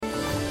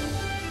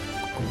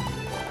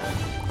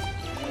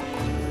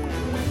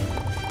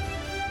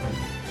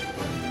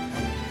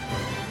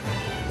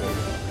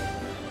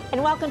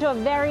And welcome to a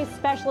very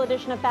special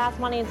edition of Fast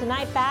Money. And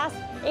tonight, Fast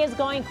is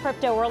going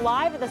crypto. We're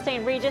live at the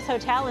St. Regis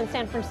Hotel in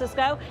San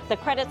Francisco. The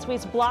Credit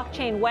Suisse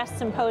Blockchain West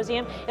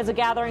Symposium is a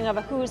gathering of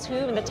a who's who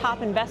and the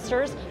top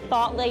investors,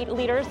 thought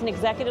leaders, and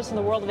executives from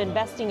the world of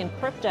investing in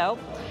crypto.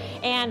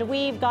 And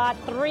we've got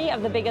three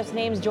of the biggest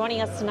names joining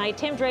us tonight.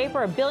 Tim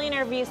Draper, a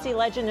billionaire VC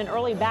legend and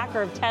early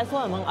backer of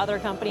Tesla, among other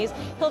companies.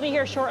 He'll be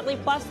here shortly.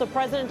 Plus, the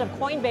president of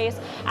Coinbase,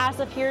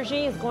 Asif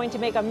Hirji, is going to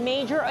make a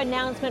major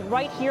announcement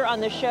right here on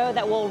the show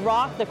that will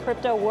rock the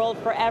crypto world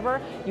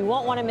forever. You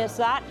won't want to miss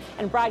that.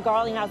 And Brad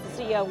Garlinghouse,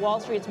 the CEO of Wall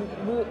Street's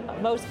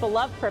most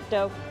beloved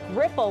crypto,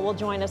 Ripple, will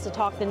join us to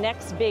talk the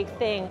next big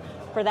thing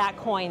for that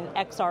coin,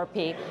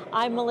 XRP.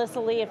 I'm Melissa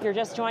Lee. If you're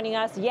just joining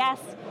us, yes,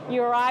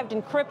 you arrived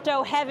in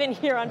crypto heaven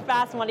here on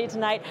Fast Money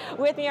tonight.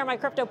 With me are my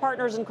crypto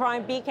partners in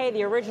crime, BK,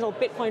 the original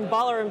Bitcoin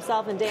baller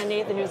himself, and Dan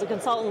Nathan, who's a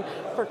consultant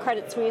for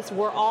Credit Suisse.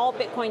 We're all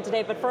Bitcoin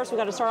today, but first we've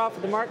got to start off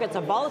with the markets.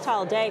 A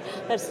volatile day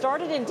that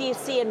started in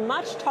D.C. and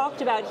much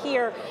talked about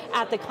here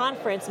at the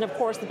conference. And of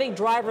course, the big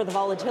driver of the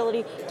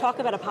volatility, talk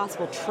about a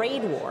possible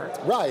trade war.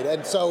 Right,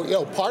 and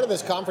so, part of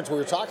this conference we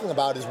were talking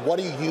about is what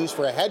do you use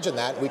for a hedge in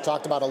that? We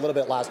talked about a little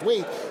bit last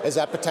week, is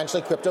that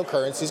potentially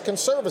cryptocurrencies can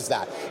serve as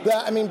that.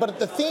 But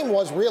the theme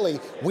was really,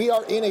 we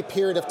are in a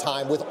period of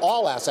time with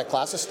all asset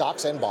classes,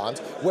 stocks and bonds,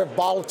 where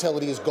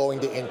volatility is going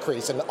to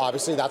increase, and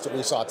obviously that's what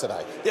we saw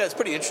today. Yeah, it's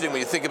pretty interesting when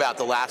you think about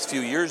the last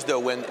few years, though,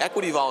 when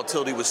equity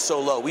volatility was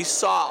so low. We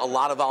saw a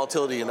lot of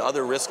volatility in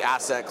other risk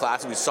asset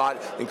classes. We saw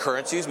it in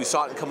currencies, we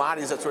saw it in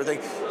commodities, that sort of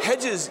thing.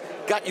 Hedges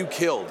got you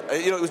killed.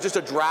 It was just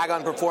a drag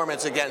on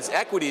performance against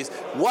equities.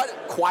 What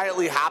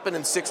quietly happened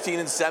in 16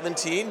 and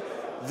 17?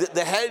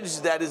 The hedge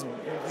that is,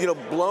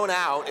 blown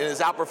out and has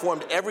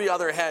outperformed every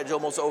other hedge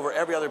almost over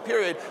every other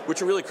period, which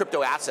are really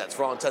crypto assets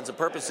for all intents and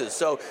purposes.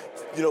 So,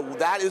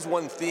 that is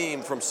one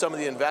theme from some of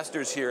the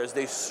investors here as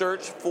they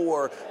search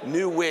for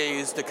new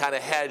ways to kind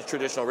of hedge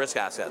traditional risk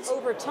assets.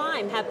 Over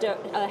time,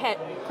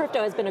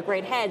 crypto has been a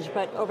great hedge,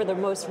 but over the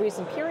most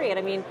recent period,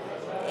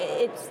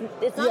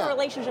 it's not a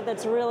relationship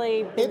that's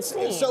really been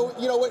seen.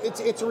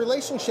 It's a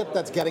relationship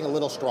that's getting a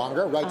little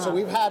stronger, right? So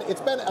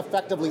it's been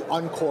effectively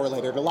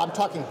uncorrelated. I'm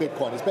talking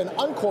Bitcoin. It's been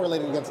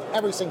uncorrelated against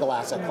every single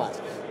asset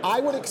class. I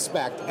would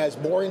expect as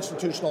more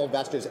institutional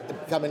investors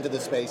come into the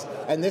space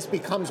and this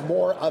becomes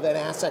more of an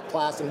asset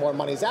class and more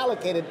money is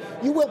allocated,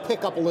 you will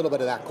pick up a little bit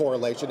of that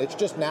correlation. It's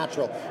just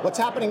natural. What's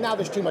happening now,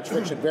 there's too much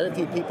friction. Very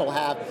few people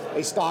have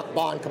a stock,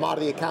 bond,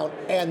 commodity account,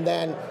 and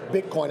then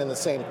Bitcoin in the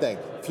same thing.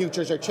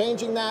 Futures are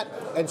changing that,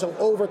 and so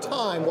over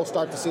time, we'll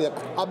start to see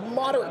a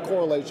moderate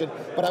correlation,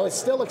 but I would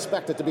still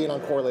expect it to be an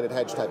uncorrelated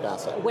hedge type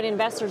asset. When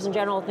investors in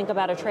general think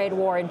about a trade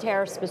war and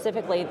tariffs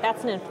specifically,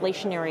 that's an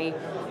inflationary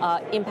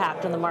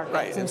impact on the markets.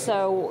 Right. And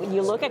so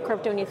you look at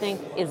crypto and you think,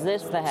 is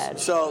this the hedge?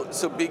 So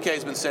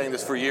BK's been saying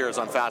this for years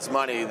on Fast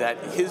Money, that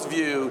his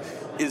view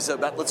is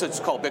about, let's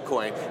just call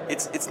Bitcoin,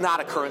 it's not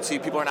a currency,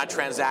 people are not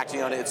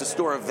transacting on it, it's a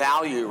store of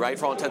value, right,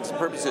 for all intents and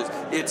purposes.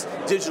 It's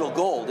digital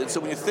gold. And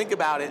so when you think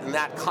about it in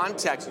that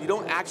context, you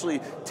don't actually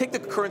take the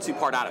currency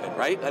part out of it,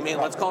 right?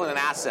 Let's call it an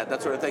asset,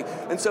 that sort of thing.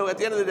 And so at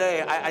the end of the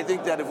day, I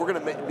think that if we're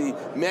going to be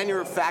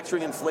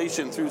manufacturing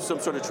inflation through some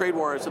sort of trade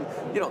war, or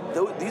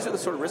these are the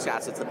sort of risk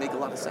assets that make a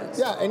lot of sense.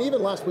 Yeah, and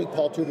even last week,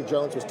 Paul Tudor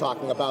Jones was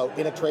talking about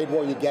in a trade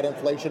war, you get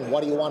inflation,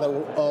 what do you want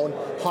to own?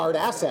 Hard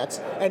assets.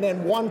 And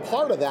then one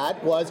part of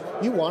that was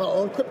you want to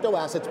own crypto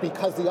assets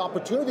because the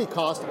opportunity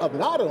cost of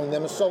not owning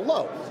them is so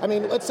low.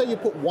 Let's say you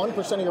put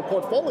 1% of your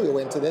portfolio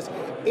into this.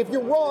 If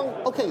you're wrong,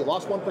 okay, you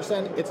lost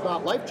 1%, it's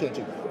not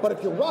life-changing. But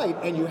if you're right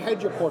and you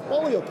hedge your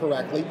portfolio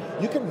correctly,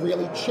 you can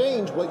really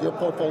change what your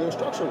portfolio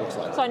structure looks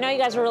like. So I know you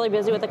guys are really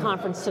busy with the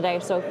conference today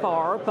so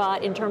far,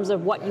 but in terms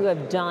of what you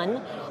have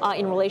done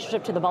in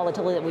relationship to the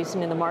volatility that we've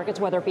seen in the markets,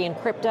 whether it be in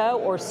crypto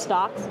or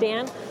stocks,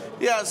 Dan?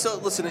 Yeah, so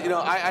listen,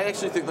 I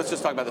actually think, let's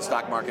just talk about the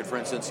stock market, for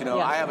instance.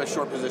 I have a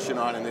short position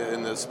on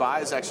in the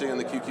SPYs, actually in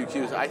the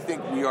QQQs. I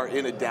think we are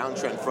in a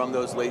downtrend from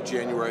those late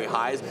January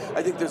highs.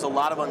 I think there's a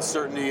lot of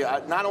uncertainty,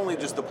 not only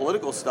just the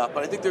political stuff,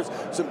 but I think there's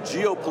some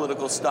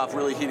geopolitical stuff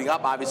really heating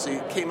up. Obviously,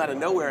 it came out of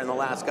nowhere in the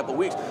last couple of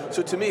weeks.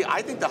 So to me,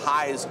 I think the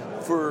highs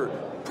for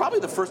probably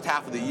the first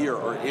half of the year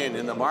are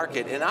in the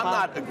market, and I'm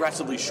not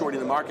aggressively shorting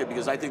the market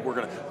because I think we're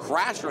going to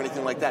crash or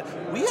anything like that.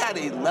 We had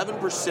an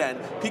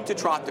 11% peak to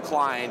trough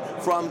decline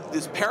from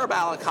this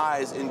parabolic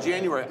highs in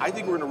January. I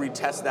think we're going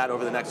to retest that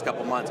over the next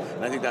couple months,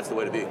 and I think that's the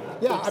way to be.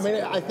 Yeah,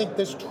 I think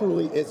this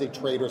truly is a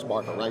trader's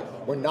market, right?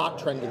 We're not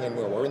trending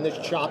anywhere. We're in this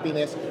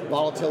choppiness,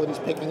 volatility's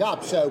picking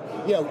up. So,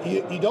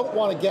 you don't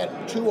want to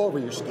get too over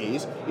your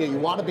skis. You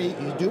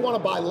do want to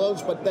buy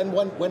lows, but then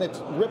when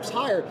it rips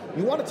higher,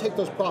 you want to take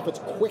those profits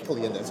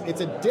quickly in this.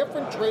 It's a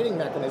different trading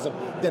mechanism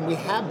than we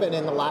have been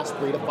in the last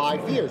 3 to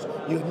 5 years.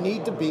 You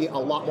need to be a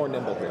lot more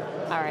nimble here.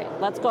 All right,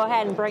 let's go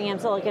ahead and bring in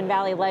Silicon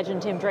Valley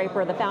legend Tim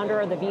Draper, the founder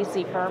of the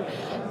VC firm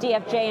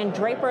DFJ and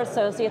Draper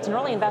Associates, an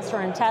early investor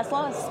in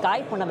Tesla,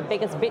 Skype, one of the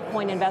biggest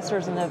Bitcoin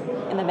investors in the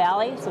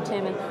Valley. So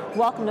Tim,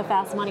 welcome to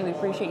Fast Money. We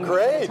appreciate you.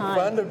 Great,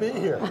 fun to be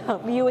here.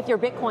 You with your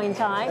Bitcoin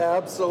tie.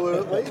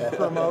 Absolutely,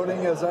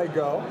 promoting as I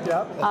go.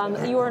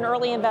 Yep. You were an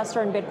early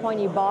investor in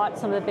Bitcoin. You bought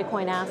some of the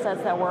Bitcoin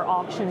assets that were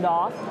auctioned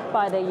off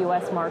by the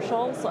U.S.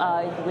 Marshals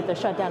with the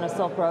shutdown of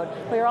Silk Road.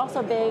 But you're also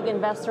a big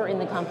investor in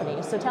the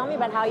company. So tell me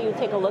about how you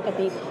take a look at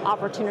the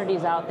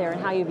opportunities out there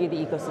and how you view the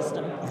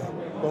ecosystem.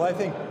 Well, I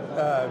think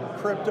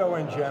crypto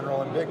in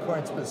general and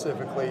Bitcoin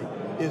specifically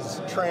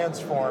is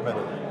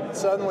transformative.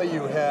 Suddenly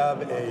you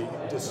have a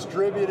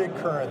distributed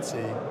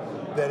currency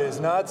that is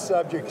not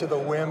subject to the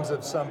whims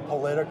of some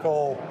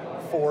political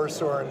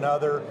force or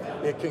another.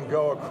 It can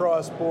go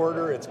across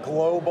border, it's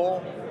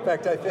global. In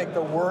fact, I think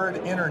the word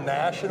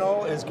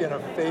international is going to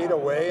fade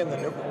away and the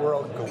new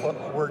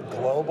word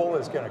global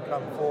is going to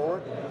come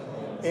forward.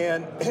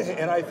 And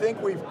I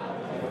think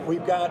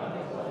we've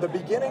got the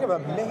beginning of a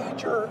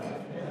major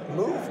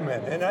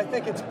movement, and I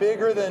think it's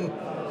bigger than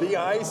the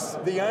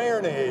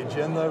Iron Age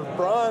and the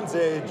Bronze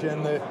Age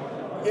and the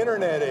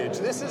Internet Age.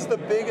 This is the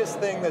biggest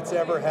thing that's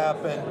ever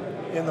happened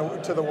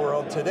to the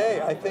world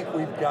today. I think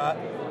we've got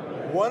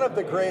one of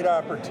the great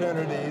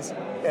opportunities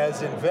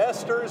as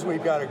investors.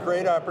 We've got a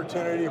great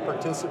opportunity to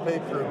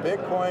participate through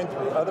Bitcoin,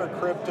 through other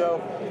crypto,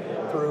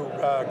 through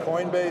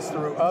Coinbase,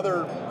 through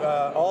other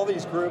all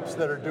these groups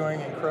that are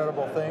doing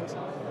incredible things.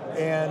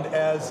 And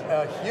as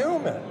a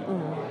human,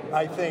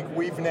 I think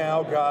we've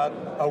now got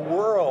a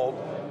world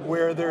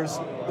where there's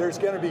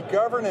going to be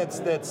governance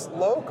that's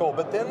local,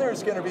 but then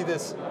there's going to be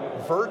this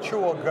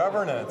virtual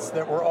governance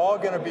that we're all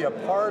going to be a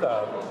part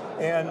of,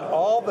 and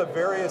all the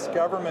various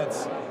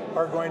governments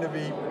are going to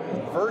be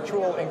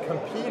virtual and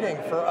competing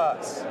for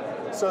us,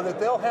 so that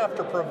they'll have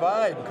to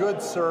provide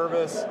good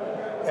service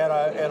at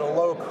a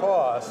low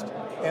cost.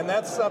 And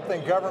that's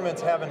something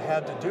governments haven't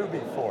had to do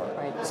before.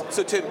 Right.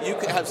 So Tim, you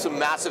can have some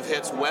massive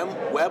hits, Web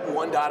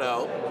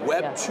 1.0,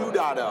 Web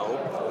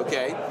 2.0,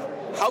 okay?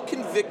 How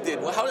convicted,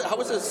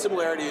 how is the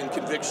similarity in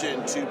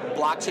conviction to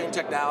blockchain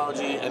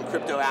technology and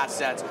crypto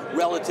assets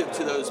relative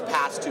to those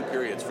past two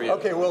periods for you?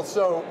 Okay, well,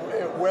 so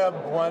Web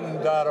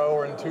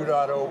 1.0 and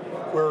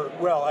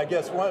 2.0 I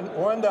guess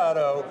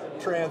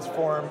 1.0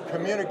 transformed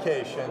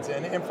communications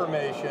and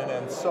information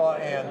and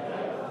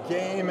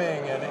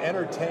gaming and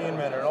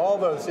entertainment and all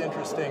those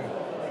interesting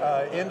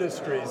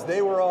industries.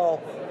 They were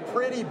all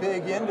pretty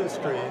big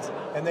industries,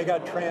 and they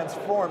got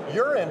transformed.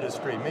 Your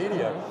industry,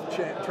 media,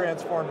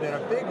 transformed in a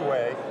big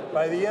way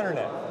by the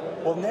internet.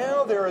 Well,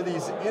 now there are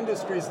these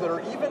industries that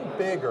are even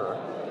bigger,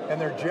 and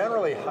they're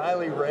generally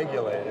highly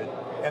regulated,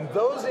 and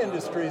those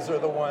industries are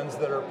the ones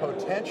that are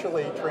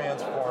potentially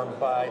transformed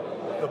by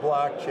the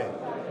blockchain.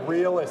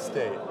 Real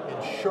estate,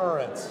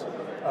 insurance,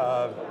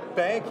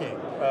 banking,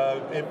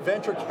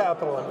 venture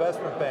capital,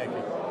 investment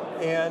banking,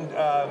 and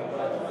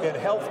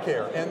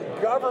healthcare,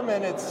 and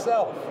government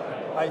itself,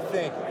 I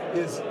think,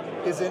 is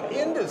an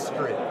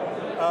industry.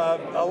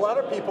 A lot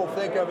of people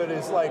think of it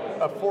as like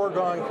a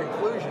foregone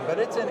conclusion, but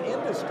it's an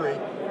industry,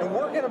 and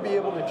we're going to be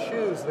able to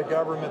choose the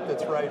government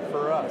that's right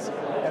for us.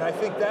 And I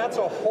think that's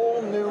a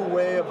whole new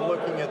way of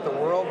looking at the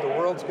world. The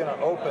world's going to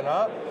open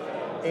up,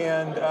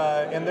 and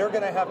they're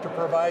going to have to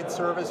provide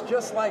service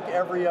just like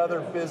every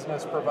other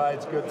business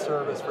provides good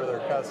service for their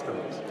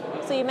customers.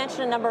 So you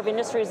mentioned a number of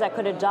industries that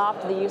could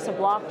adopt the use of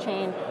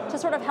blockchain to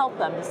sort of help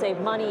them to save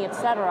money, et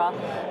cetera.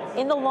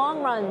 In the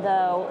long run,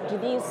 though, do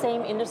these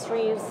same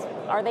industries,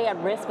 are they at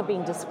risk of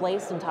being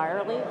displaced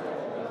entirely?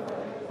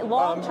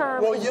 Long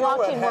term, is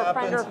blockchain more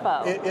friend or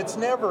foe? It's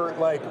never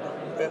like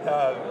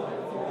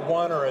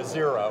one or a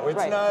zero.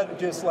 It's not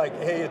just like,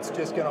 hey, it's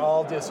just going to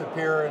all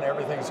disappear and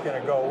everything's going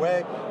to go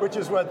away, which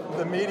is what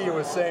the media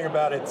was saying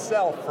about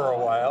itself for a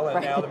while,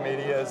 and now the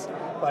media is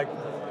like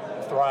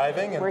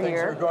thriving and things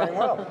are going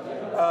well.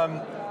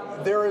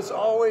 There is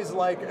always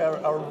like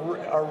a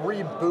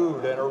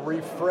reboot and a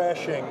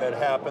refreshing that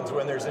happens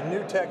when there's a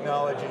new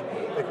technology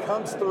that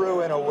comes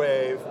through in a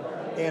wave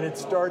and it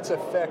starts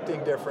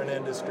affecting different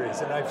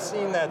industries. And I've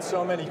seen that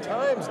so many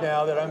times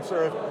now that I'm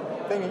sort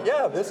of thinking,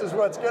 yeah, this is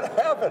what's going to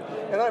happen.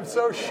 And I'm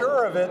so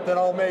sure of it that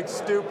I'll make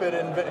stupid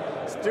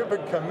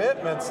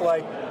commitments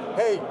like,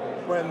 hey,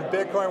 when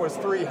Bitcoin was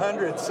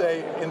 300,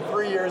 say in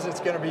 3 years it's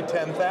going to be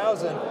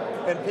 10,000,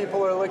 and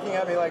people are looking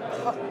at me like,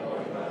 huh,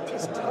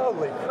 just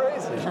totally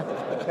crazy.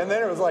 And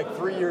then it was like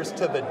 3 years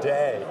to the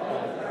day.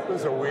 That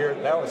was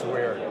weird. That was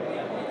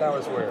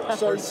weird.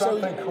 There's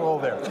something cool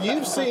there.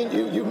 You've seen,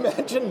 you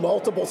mentioned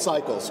multiple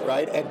cycles,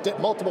 right? And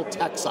multiple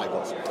tech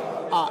cycles.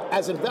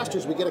 As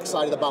investors, we get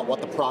excited about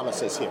what the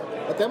promise is here.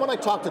 But then when I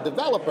talk to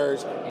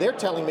developers, they're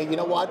telling me, you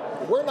know what?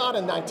 We're not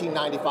in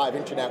 1995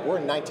 internet, we're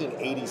in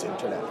 1980s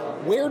internet.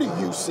 Where do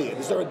you see it?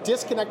 Is there a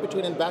disconnect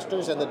between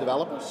investors and the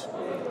developers?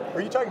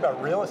 Are you talking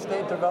about real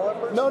estate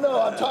developers? No,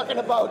 I'm talking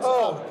about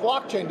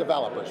blockchain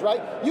developers,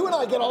 right? You and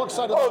I get all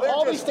excited about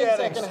all these things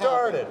that can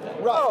started.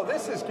 happen. Right. Oh,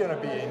 this is going to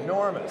be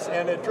enormous.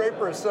 And at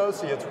Draper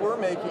Associates, we're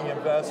making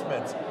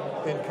investments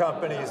in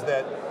companies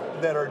that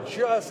are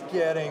just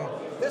getting,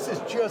 this is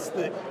just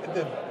the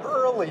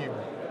early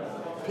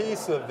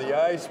piece of the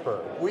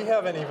iceberg. We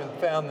haven't even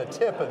found the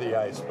tip of the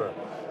iceberg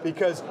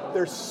because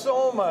there's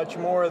so much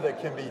more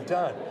that can be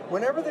done.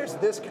 Whenever there's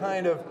this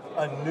kind of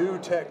a new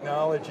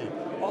technology,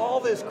 all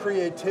this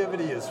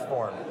creativity is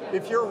formed.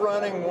 If you're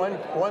running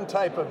one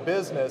type of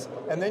business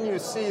and then you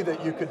see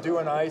that you could do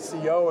an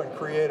ICO and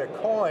create a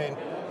coin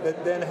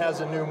that then has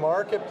a new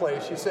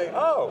marketplace, you say,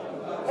 oh,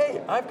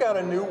 hey, I've got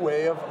a new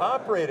way of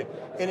operating.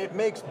 And it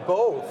makes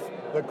both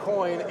the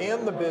coin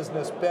and the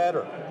business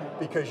better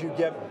because you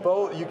get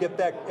both, you get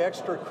that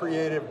extra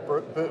creative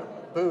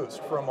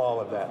boost from all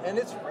of that. And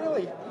it's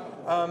really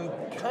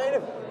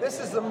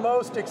this is the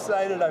most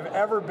excited I've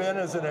ever been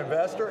as an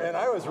investor, and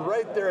I was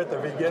right there at the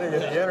beginning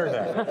of the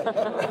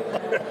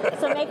internet.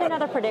 So make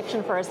another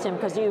prediction for us, Tim,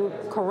 because you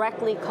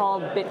correctly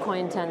called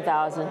Bitcoin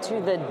 10,000 to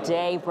the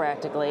day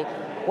practically.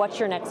 What's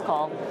your next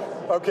call?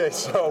 Okay,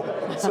 so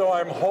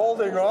I'm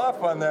holding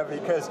off on that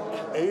because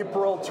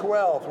April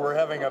 12th, we're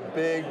having a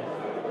big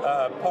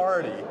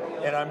party,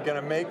 and I'm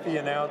going to make the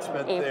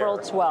announcement April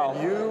there. 12th.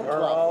 And you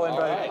are all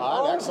invited.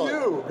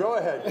 Excellent. Go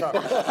ahead, come.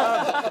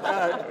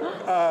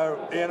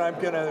 And I'm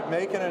going to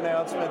make an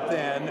announcement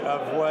then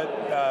of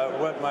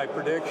what my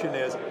prediction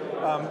is.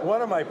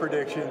 One of my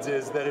predictions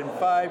is that in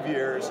 5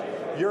 years,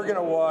 you're going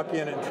to walk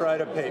in and try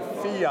to pay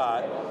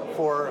fiat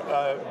for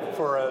a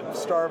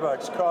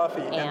Starbucks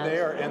coffee,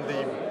 and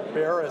the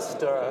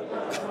barista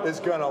is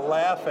going to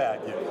laugh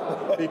at you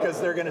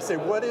because they're going to say,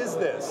 "What is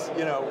this?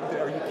 You know,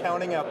 are you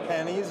counting out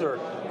pennies, or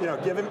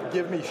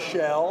give me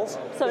shells?"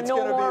 So it's no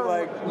going to more be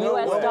like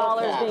U.S.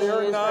 dollars being used.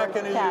 They're not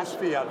going to cash. use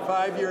fiat.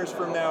 5 years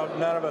from now,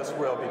 none of us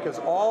will, because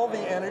all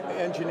the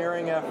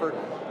engineering effort,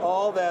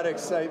 all that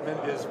excitement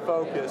is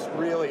focused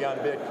really on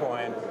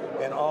Bitcoin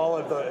and all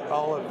of the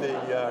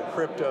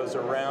cryptos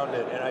around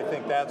it, and I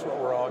think that's what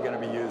we're all going to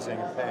be using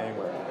and paying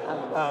with.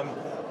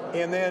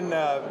 And then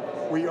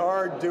we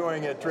are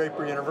doing at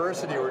Draper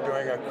University, we're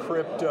doing a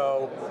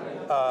crypto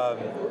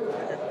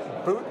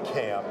boot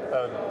camp,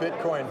 a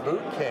Bitcoin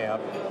boot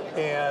camp,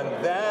 and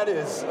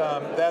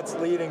that's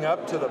leading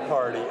up to the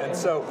party. And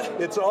so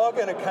it's all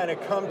going to kind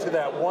of come to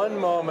that one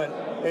moment,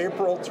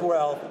 April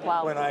 12th,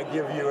 wow, when I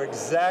give you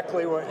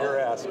exactly what you're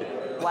asking.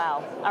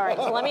 Wow. All right,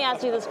 so let me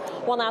ask you this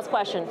one last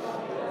question.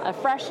 A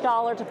fresh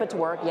dollar to put to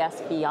work,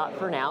 yes, fiat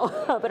for now,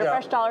 but a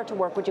fresh dollar to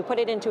work, would you put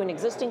it into an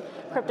existing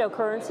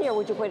cryptocurrency or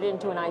would you put it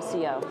into an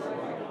ICO?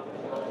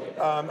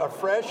 A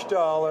fresh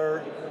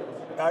dollar,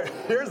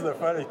 here's the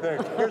funny thing,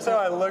 here's how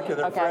I look at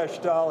a fresh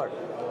dollar.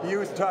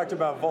 You talked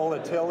about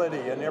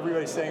volatility and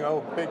everybody's saying,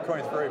 oh,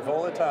 Bitcoin's very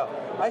volatile.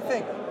 I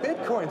think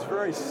Bitcoin's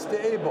very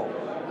stable.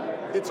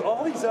 It's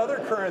all these other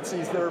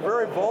currencies that are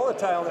very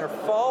volatile and they're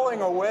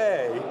falling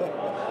away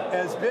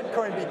as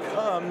Bitcoin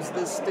becomes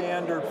the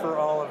standard for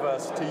all of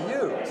us to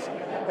use.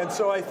 And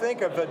so I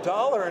think of a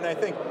dollar and I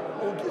think,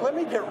 well, let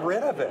me get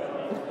rid of it.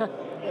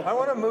 I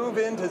want to move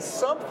into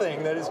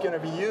something that is going to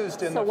be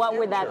used in the future. So what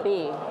would that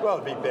be?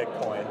 Well, it'd be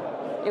Bitcoin.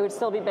 It would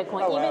still be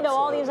Bitcoin, even absolutely. Though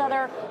all these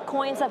other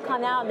coins have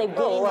come out and they've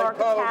gained market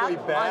cap on Bitcoin?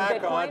 Probably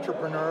back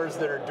entrepreneurs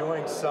that are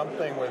doing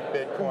something with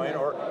Bitcoin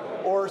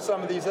or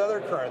some of these other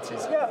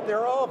currencies. Yeah,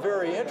 they're all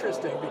very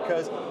interesting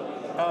because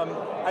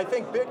I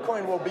think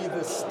Bitcoin will be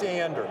the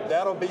standard.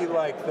 That'll be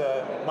like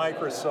the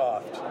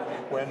Microsoft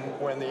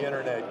when the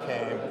internet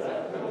came,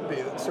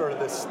 be sort of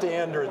the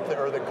standard,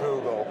 or the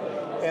Google.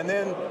 And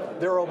then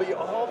there will be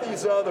all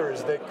these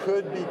others that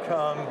could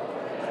become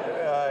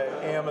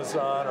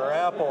Amazon or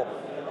Apple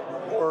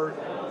or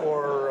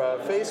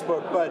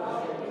Facebook,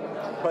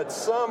 but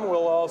some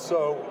will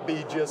also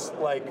be just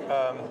like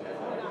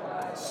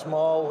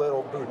small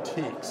little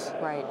boutiques.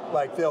 Right.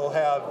 Like they'll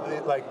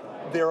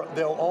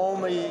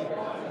only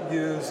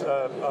use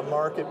a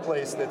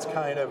marketplace that's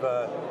kind of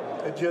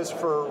just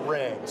for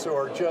rings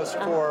or just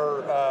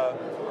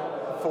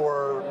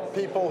for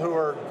people who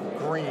are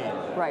green,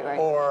 right,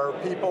 or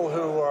people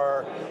who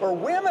are, or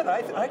women.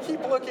 I keep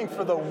looking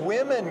for the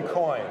women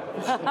coin.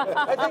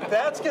 I think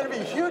that's going to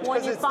be huge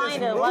because it's this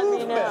movement. Let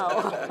me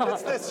know.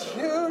 It's this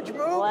huge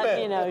movement. Let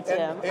me know,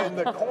 Tim. And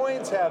the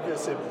coins have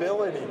this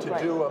ability to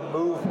do a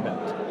movement,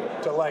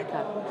 to like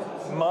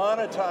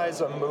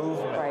monetize a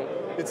movement. Right.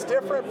 It's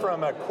different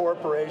from a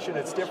corporation.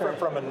 It's different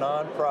from a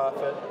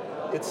nonprofit.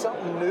 It's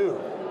something new.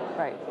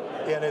 Right.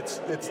 And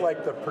it's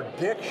like the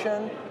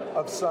prediction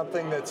of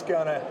something that's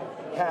going to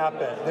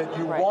happen, that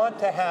you want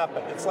to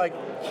happen. It's like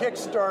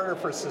Kickstarter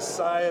for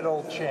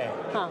societal change.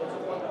 Huh.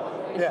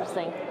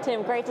 Interesting. Yeah.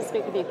 Tim, great to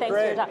speak with you. Thanks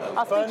for your time.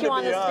 I'll Fun speak to you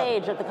on the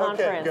stage at the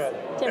conference. Okay,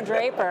 good. Tim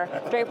Draper,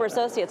 Draper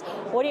Associates.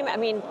 What do you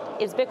mean?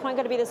 Is Bitcoin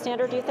going to be the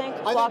standard, do you think?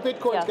 I think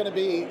Bitcoin's going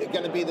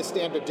to be the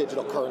standard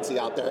digital currency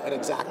out there, and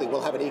exactly,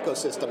 we'll have an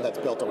ecosystem that's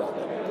built around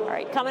it. All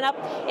right, coming up,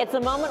 it's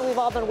the moment we've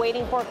all been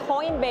waiting for.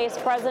 Coinbase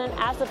President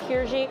Asif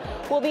Hirji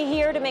will be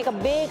here to make a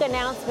big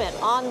announcement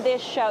on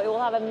this show. It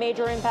will have a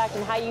major impact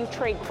on how you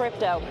trade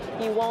crypto.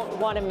 You won't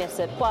want to miss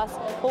it. Plus,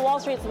 will Wall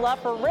Street's love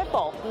for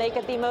Ripple make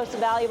it the most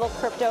valuable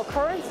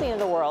cryptocurrency in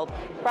the world?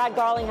 Brad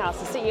Garlinghouse,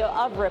 the CEO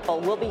of Ripple,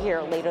 will be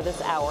here later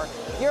this hour.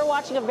 You're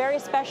watching a very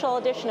special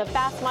edition of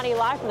Fast Money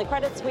live from the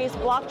Credit Suisse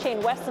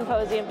Blockchain West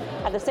Symposium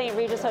at the St.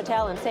 Regis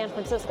Hotel in San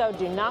Francisco.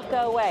 Do not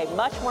go away.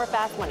 Much more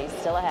Fast Money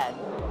still ahead.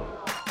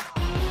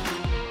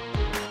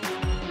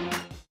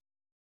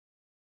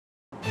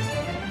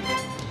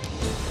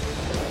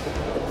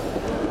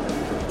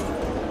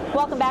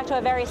 Welcome back to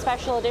a very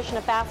special edition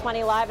of Fast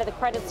Money live at the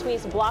Credit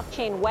Suisse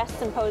Blockchain West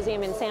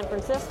Symposium in San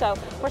Francisco,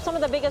 where some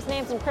of the biggest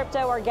names in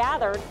crypto are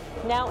gathered.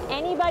 Now,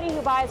 anybody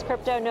who buys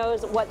crypto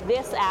knows what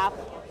this app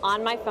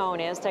on my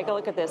phone is. Take a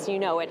look at this. You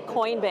know it.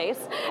 Coinbase.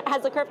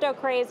 As the crypto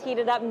craze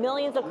heated up,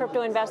 millions of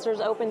crypto investors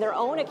opened their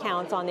own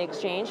accounts on the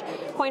exchange.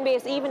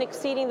 Coinbase even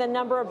exceeding the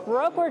number of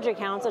brokerage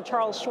accounts of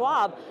Charles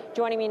Schwab.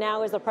 Joining me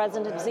now is the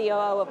president and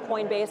COO of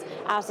Coinbase,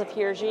 Asif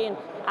Hirji. And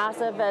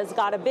Asif has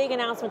got a big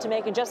announcement to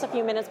make in just a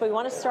few minutes, but we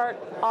want to start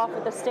off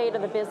with the state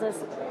of the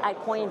business at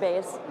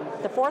Coinbase.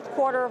 The fourth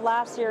quarter of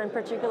last year, in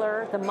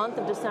particular, the month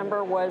of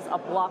December, was a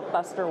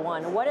blockbuster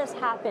one. What has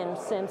happened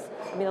since,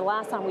 the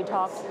last time we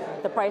talked,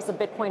 the price of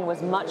Bitcoin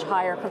was much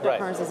higher,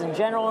 cryptocurrencies in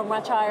general are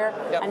much higher,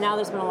 and now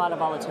there's been a lot of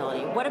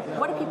volatility. What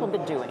have people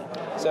been doing?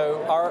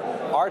 So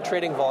our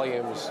trading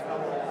volumes,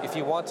 if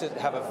you want to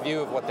have a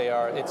view of what they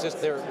are, it's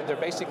just they're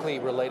basically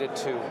related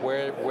to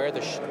where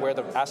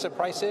the asset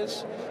price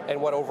is and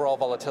what overall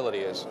volatility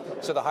is.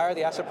 So the higher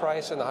the asset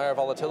price and the higher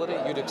volatility,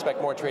 you'd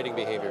expect more trading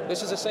behavior.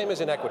 This is the same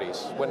as in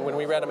equities. When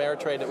we ran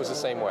Ameritrade, it was the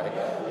same way.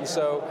 And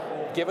so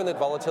given that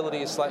volatility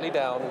is slightly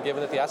down,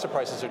 given that the asset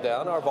prices are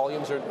down, our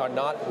volumes are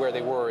not where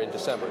they were in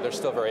December. They're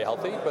still very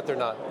healthy, but they're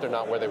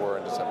not where they were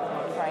in December.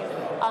 Right.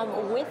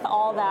 With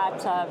all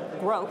that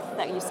growth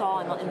that you saw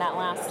in that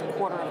last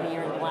quarter of the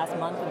year, in the last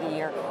month of the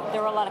year,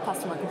 there were a lot of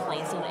customer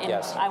complaints. And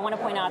yes. I want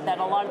to point out that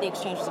a lot of the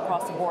exchanges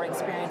across the board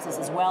experience this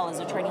as well as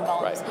the trading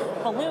volumes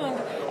ballooned.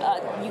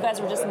 You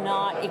guys were just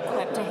not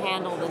equipped to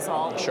handle this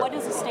all. Sure. What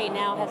is the state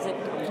now? Has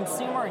the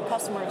consumer and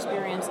customer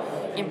experience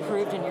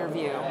improved in your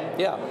view?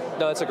 Yeah,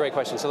 no, that's a great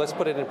question. So let's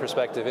put it in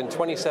perspective. In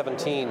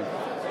 2017,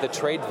 the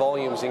trade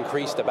volumes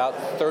increased about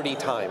 30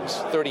 times,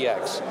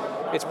 30x.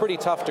 It's pretty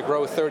tough to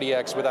grow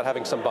 30x without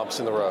having some bumps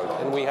in the road,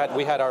 and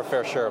we had our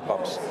fair share of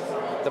bumps.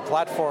 The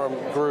platform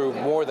grew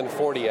more than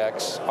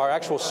 40x. Our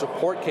actual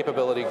support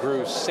capability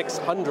grew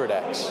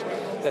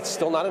 600x. That's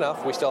still not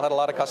enough. We still had a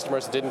lot of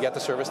customers that didn't get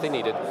the service they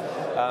needed.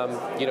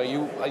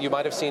 You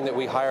might have seen that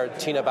we hired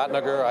Tina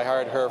Batnagar. I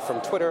hired her from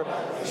Twitter.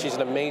 She's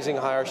an amazing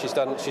hire. She's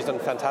done a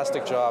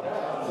fantastic job.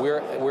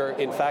 We're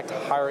in fact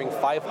hiring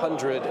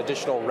 500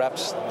 additional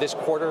reps this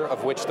quarter,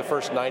 of which the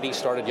first 90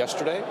 started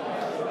yesterday.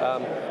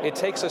 It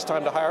takes us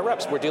time to hire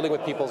reps. We're dealing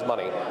with people's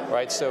money,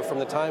 right? So from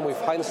the time we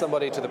find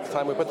somebody to the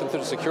time we put them through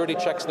the security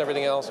checks and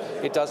everything else,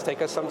 it does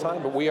take us some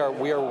time, but we are,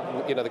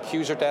 the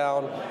queues are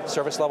down,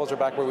 service levels are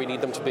back where we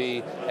need them to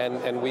be,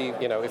 and we,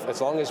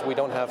 as long as we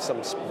don't have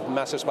some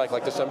massive spike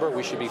like December,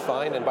 we should be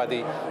fine, and by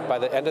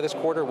the end of this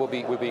quarter, we'll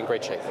be in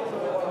great shape.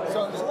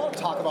 So there's a lot of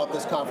talk about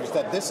this conference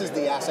that this is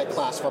the asset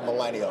class for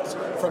millennials.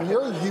 From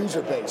your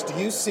user base, do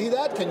you see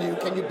that? Can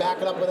you back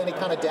it up with any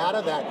kind of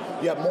data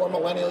that you have more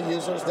millennial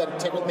users than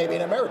maybe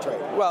in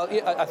Ameritrade? Well,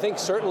 yeah, I think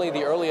certainly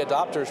the early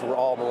adopters were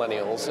all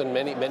millennials, and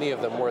many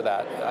of them were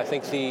that. I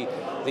think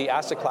the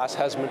asset class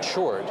has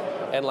matured,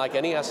 and like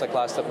any asset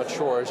class that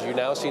matures, you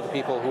now see the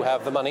people who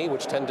have the money,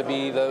 which tend to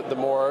be the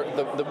more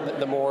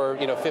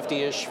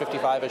 50-ish,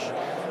 55-ish,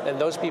 and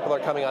those people are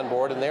coming on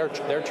board, and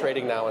they're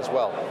trading now as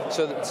well.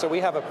 So we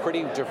have a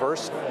pretty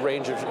diverse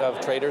range of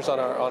traders on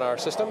our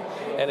system,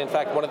 and in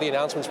fact, one of the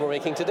announcements we're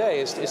making today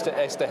is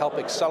to help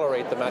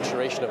accelerate the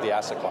maturation of the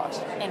asset class.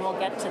 And we'll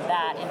get to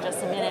that in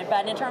just a minute.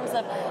 But in terms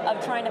of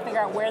trying to figure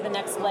out where the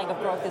next leg of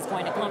growth is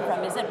going to come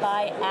from, is it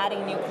by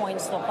adding new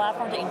coins to the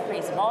platform to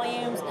increase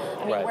volumes?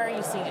 Where are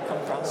you seeing it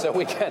come from? So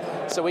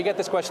we get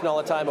this question all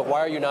the time of why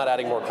are you not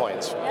adding more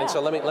coins? Yeah. And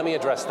so let me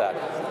address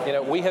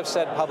that. We have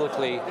said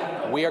publicly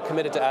we are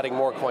committed to adding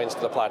more coins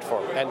to the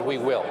platform, and we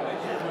will.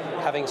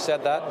 Having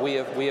said that, we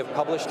have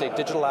published a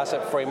digital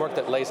asset framework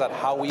that lays out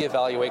how we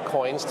evaluate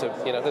coins.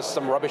 There's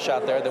some rubbish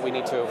out there that we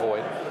need to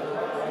avoid.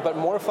 But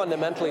more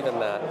fundamentally than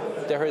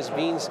that, there has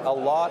been a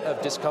lot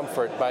of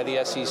discomfort by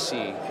the SEC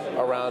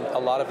around a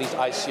lot of these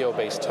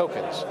ICO-based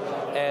tokens.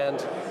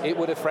 And it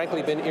would have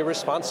frankly been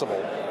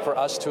irresponsible for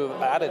us to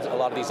have added a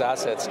lot of these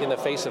assets in the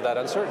face of that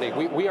uncertainty.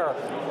 We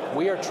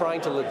are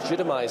trying to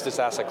legitimize this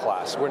asset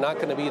class. We're not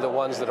going to be the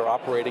ones that are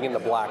operating in the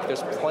black.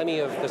 There's plenty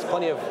of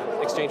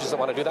exchanges that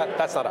want to do that.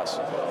 That's not us.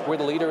 We're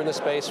the leader in this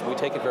space. We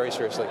take it very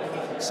seriously.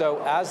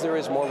 So as there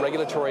is more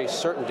regulatory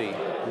certainty,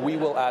 we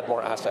will add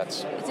more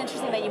assets. It's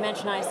interesting that you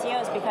mentioned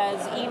ICOs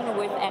because even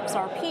with XRP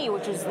XRP,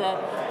 which is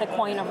the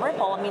coin of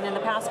Ripple. I mean, in the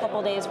past couple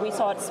of days, we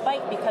saw it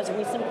spike because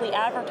we simply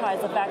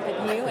advertised the fact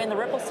that you and the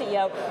Ripple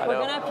CEO were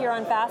going to appear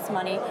on Fast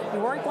Money. You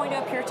weren't going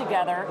to appear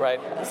together. Right.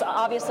 So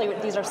obviously,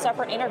 these are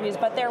separate interviews,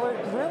 but there were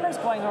rumors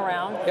going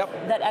around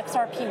that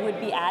XRP would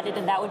be added,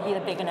 and that would be the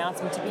big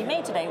announcement to be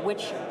made today,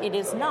 which it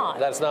is not.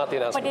 That's not the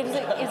announcement.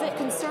 But is it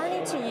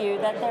concerning to you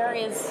that there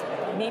is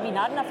maybe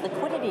not enough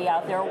liquidity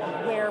out there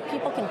where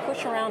people can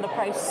push around the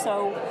price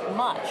so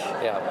much?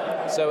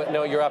 Yeah. So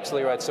no, you're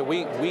absolutely right. So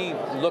we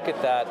look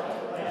at that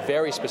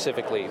very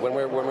specifically. When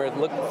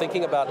we're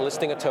thinking about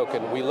listing a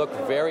token, we look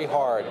very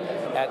hard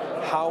at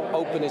how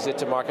open is it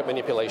to market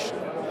manipulation.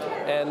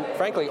 And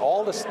frankly,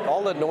 all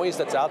the noise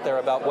that's out there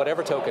about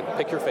whatever token,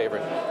 pick your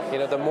favorite,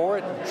 the more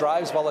it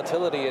drives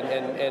volatility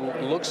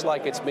and looks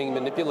like it's being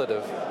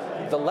manipulative,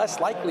 the less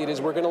likely it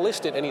is we're going to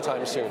list it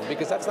anytime soon,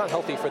 because that's not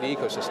healthy for the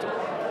ecosystem.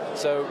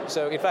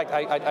 So in fact,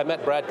 I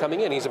met Brad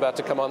coming in. He's about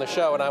to come on the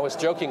show, and I was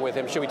joking with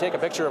him, should we take a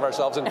picture of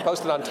ourselves and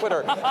post it on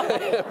Twitter?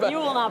 You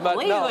will not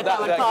believe what that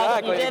would cause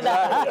if you did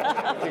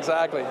that.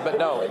 Exactly. But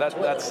no, that's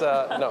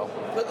no.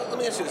 But let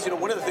me ask you this.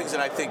 One of the things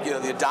that I think,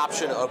 the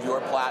adoption of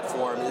your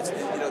platform is,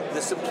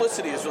 the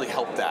simplicity has really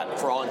helped that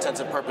for all intents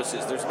and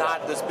purposes. There's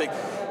not this big...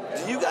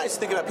 Do you guys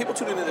think about, people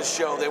tune into this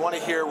show, they want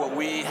to hear what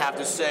we have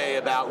to say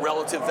about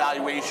relative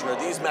valuation or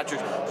these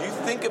metrics. Do you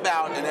think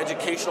about an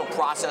educational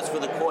process for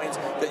the coins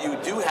that you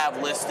do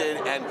have listed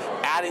and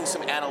adding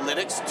some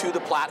analytics to the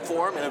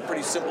platform in a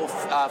pretty simple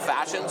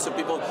fashion so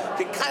people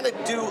can kind of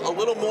do a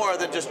little more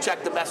than just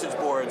check the message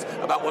boards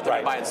about what they're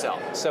going to buy and sell?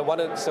 So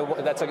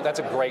that's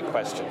a great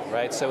question,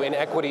 right? So in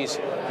equities,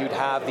 you'd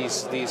have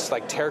these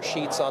like tear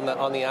sheets on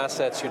the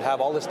assets. You'd have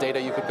all this data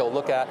you could go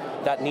look at.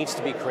 That needs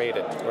to be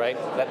created, right?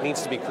 That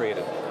needs to be created.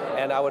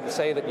 And I would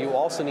say that you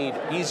also need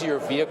easier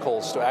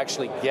vehicles to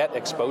actually get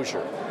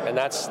exposure, and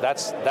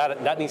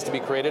that needs to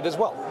be created as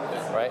well,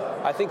 right?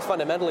 I think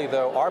fundamentally,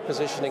 though, our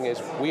positioning is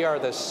we are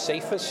the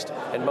safest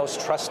and most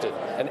trusted,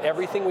 and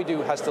everything we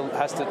do has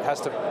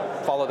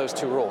to follow those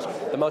two rules.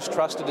 The most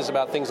trusted is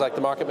about things like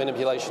the market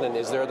manipulation and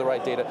is there the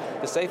right data.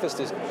 The safest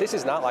is this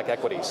is not like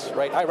equities,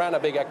 right? I ran a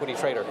big equity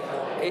trader.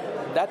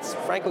 That's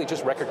frankly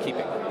just record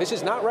keeping. This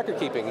is not record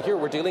keeping. Here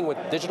we're dealing with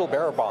digital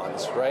bearer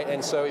bonds, right?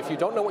 And so if you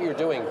don't know what you're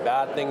doing,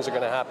 bad things are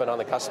going to happen on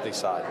the custody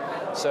side.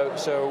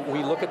 So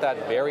we look at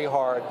that very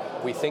hard.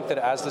 We think that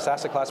as this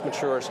asset class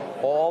matures,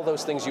 all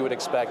those things you would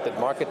expect, that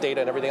market data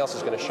and everything else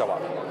is going to show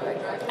up.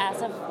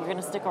 Asif, you're going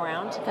to stick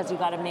around because you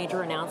got a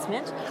major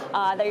announcement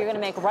that you're going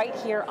to make right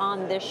here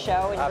on this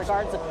show in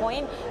regards to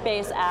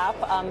Coinbase app.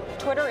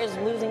 Twitter is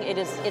losing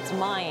its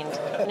mind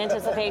in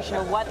anticipation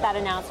of what that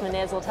announcement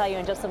is. We'll tell you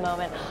in just a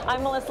moment.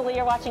 I'm Melissa Lee.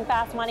 You're watching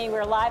Fast Money.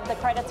 We're live at the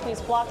Credit Suisse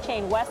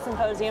Blockchain West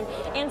Symposium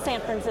in San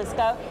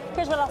Francisco.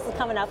 Here's what else is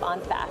coming up on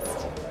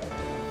Fast.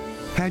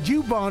 Had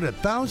you bought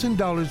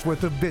 $1,000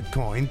 worth of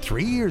Bitcoin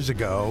 3 years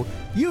ago,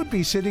 you'd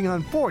be sitting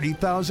on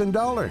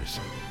 $40,000.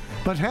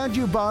 But had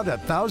you bought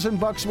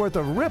 $1,000 worth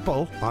of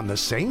Ripple on the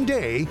same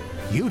day,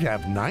 you'd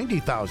have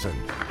 $90,000.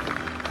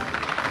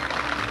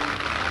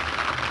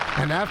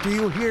 And after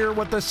you hear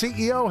what the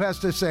CEO has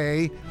to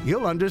say,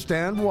 you'll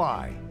understand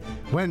why.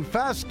 When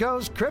Fast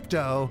Goes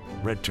Crypto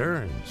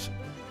returns.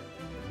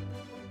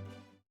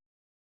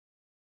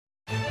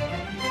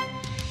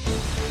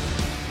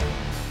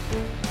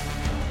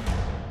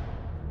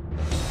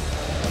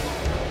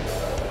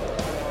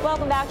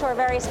 Welcome back to our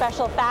very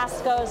special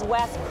Fast Goes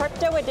West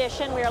Crypto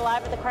Edition. We are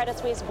live at the Credit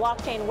Suisse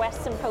Blockchain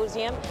West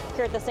Symposium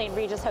here at the St.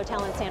 Regis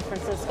Hotel in San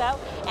Francisco.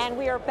 And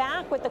we are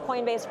back with the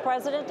Coinbase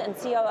President and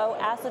COO,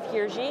 Asif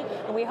Hirji.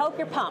 And we hope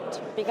you're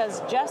pumped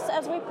because just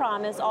as we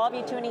promised, all of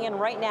you tuning in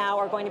right now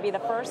are going to be the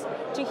first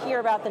to hear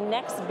about the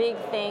next big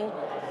thing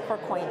for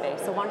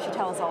Coinbase. So why don't you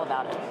tell us all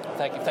about it?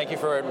 Thank you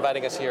for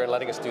inviting us here and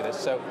letting us do this.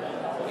 So,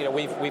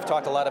 we've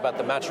talked a lot about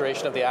the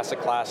maturation of the asset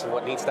class and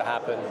what needs to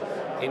happen.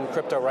 In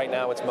crypto right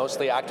now, it's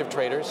mostly active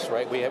traders,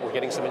 right? We're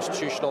getting some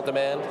institutional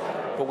demand,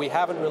 but we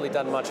haven't really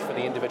done much for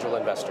the individual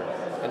investor.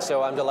 And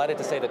so I'm delighted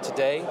to say that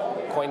today,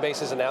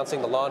 Coinbase is announcing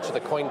the launch of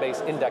the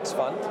Coinbase Index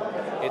Fund.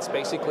 It's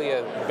basically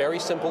a very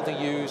simple to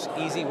use,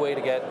 easy way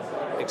to get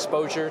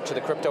exposure to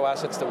the crypto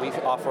assets that we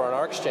offer on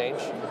our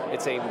exchange.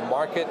 It's a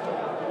market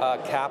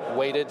cap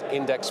weighted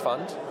index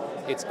fund.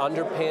 It's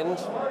underpinned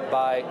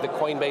by the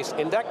Coinbase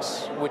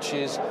Index, which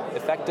is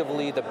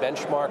effectively the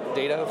benchmark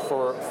data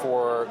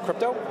for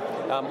crypto,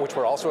 which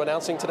we're also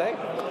announcing today.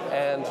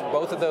 And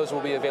both of those will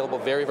be available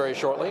very, very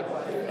shortly.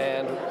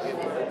 And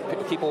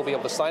people will be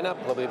able to sign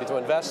up, they'll be able to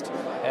invest,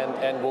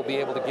 and we'll be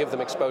able to give them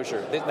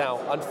exposure. Now,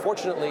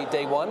 unfortunately,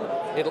 day one,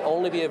 it'll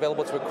only be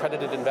available to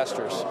accredited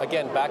investors.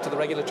 Again, back to the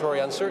regulatory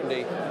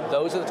uncertainty,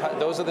 those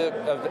are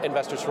the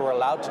investors who are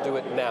allowed to do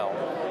it now.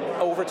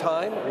 Over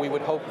time, we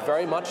would hope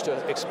very much to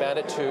expand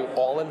it to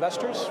all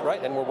investors,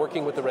 right? And we're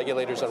working with the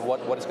regulators on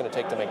what it's going to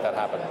take to make that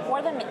happen.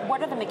 What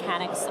are the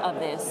mechanics of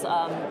this?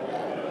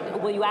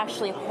 will you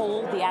actually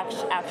hold the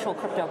actual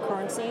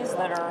cryptocurrencies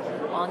that are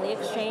on the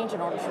exchange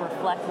in order to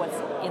reflect what's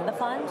in the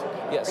fund?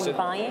 Yes. Are you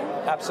buying?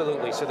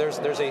 Absolutely. So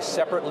there's a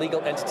separate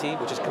legal entity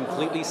which is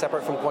completely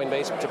separate from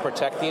Coinbase to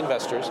protect the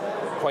investors,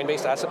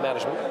 Coinbase Asset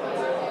Management.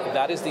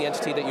 That is the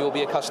entity that you will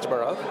be a customer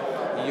of.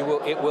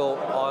 It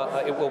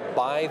will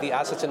buy the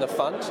assets in the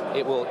fund.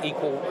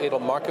 It'll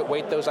market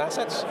weight those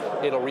assets.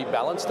 It'll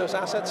rebalance those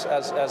assets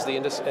as the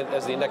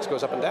index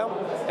goes up and down,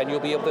 and you'll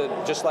be able to,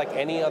 just like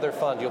any other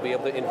fund, you'll be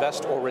able to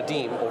invest or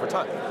redeem over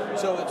time.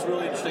 So it's a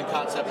really interesting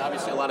concept.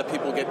 Obviously, a lot of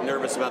people get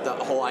nervous about the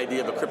whole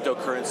idea of a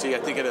cryptocurrency. I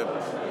think at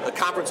a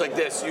conference like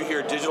this, you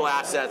hear digital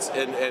assets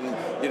and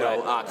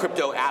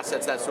crypto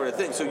assets, that sort of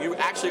thing. So you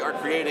actually are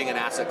creating an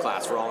asset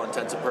class for all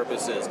intents and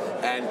purposes,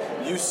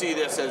 and you see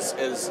this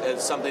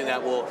as something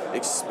that will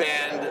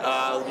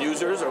expand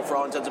users, or for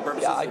all intents and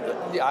purposes?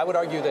 I would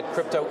argue that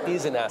crypto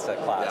is an asset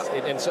class.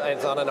 Yeah.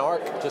 It's on an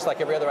arc, just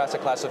like every other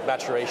asset class, of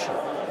maturation,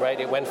 right?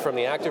 It went from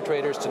the active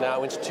traders to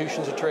now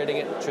institutions are trading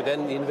it, to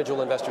then the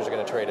individual investors are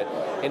going to trade it.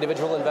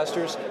 Individual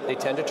investors, they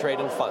tend to trade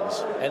in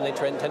funds, and they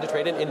tend to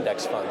trade in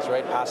index funds,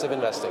 right? Passive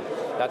investing.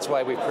 That's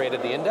why we've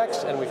created the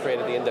index, and we've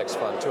created the index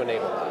fund to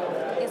enable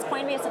that. Is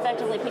Coinbase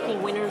effectively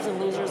picking winners and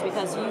losers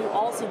because you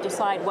also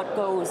decide what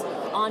goes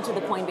onto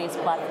the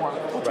Coinbase platform,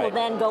 which will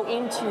then go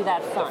into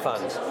that fund? The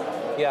funds.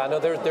 Yeah, no,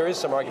 there is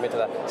some argument to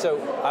that. So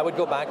I would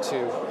go back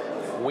to,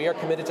 we are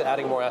committed to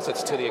adding more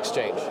assets to the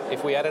exchange.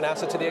 If we add an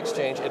asset to the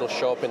exchange, it'll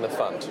show up in the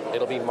fund.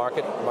 It'll be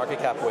market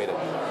cap weighted.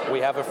 We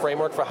have a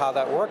framework for how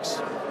that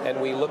works,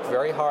 and we look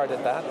very hard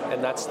at that,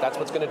 and that's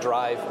what's going to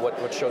drive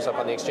what shows up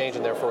on the exchange,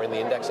 and therefore in the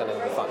index and in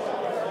the fund.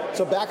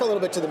 So back a little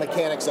bit to the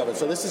mechanics of it.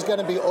 So this is going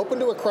to be open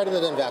to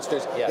accredited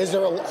investors. Yes. Is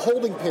there a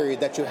holding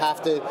period that you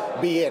have to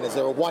be in? Is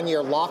there a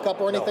 1-year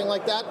lockup or anything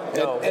like that?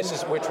 No,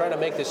 we're trying to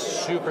make this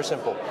super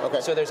simple.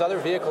 Okay. So there's other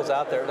vehicles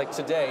out there. Like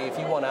today, if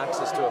you want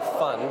access to a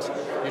fund,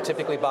 you're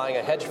typically buying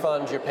a hedge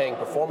fund, you're paying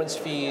performance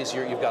fees,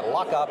 you've got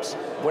lockups.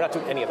 We're not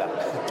doing any of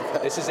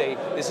that. This is a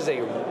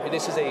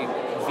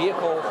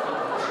vehicle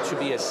to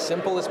be as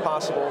simple as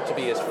possible, to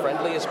be as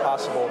friendly as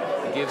possible.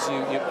 It gives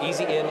you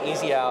easy in,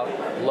 easy out,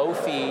 low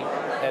fee,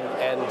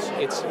 and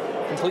it's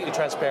completely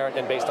transparent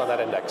and based on that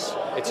index.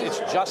 It's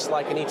just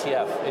like an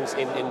ETF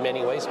in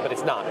many ways, but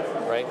it's not,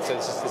 right? So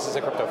this is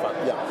a crypto fund.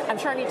 Yeah. I'm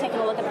sure you're taking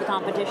a look at the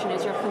competition.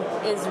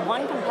 Is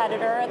one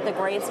competitor the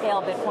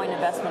Grayscale Bitcoin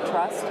Investment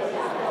Trust?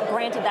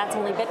 Granted, that's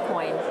only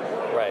Bitcoin.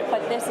 Right.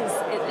 But this is,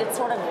 it's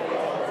sort of,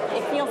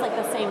 it feels like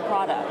the same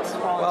product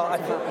for all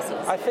intents and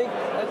purposes. I think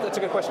that's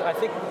a good question. I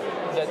think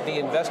that the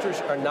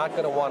investors are not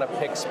going to want to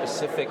pick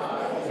specific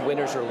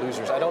winners or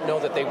losers. I don't know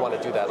that they want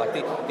to do that. Like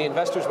the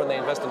investors, when they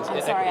invest in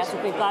equities. Sorry,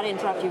 Asif, we've got to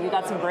interrupt you. We've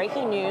got some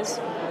breaking news.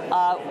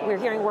 We're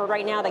hearing word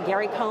right now that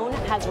Gary Cohn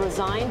has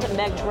resigned.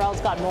 Meg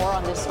Terrell's got more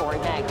on this story.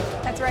 Meg.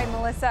 That's right,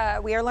 Melissa.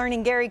 We are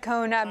learning Gary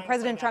Cohn,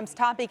 President Trump's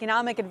top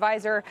economic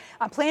advisor,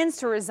 plans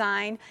to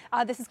resign.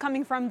 This is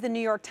coming from the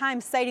New York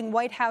Times, citing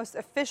White House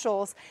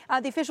officials.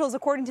 The officials,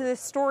 according to this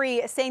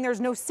story, saying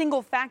there's no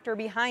single factor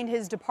behind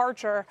his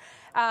departure.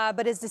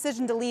 But his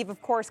decision to leave,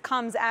 of course,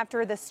 comes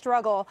after the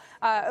struggle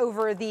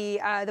over the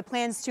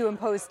plans to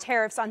impose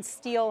tariffs on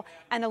steel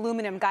and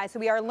aluminum, guys. So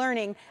we are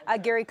learning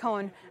Gary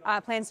Cohn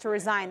plans to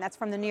resign. That's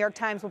from the New York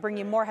Times. We'll bring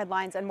you more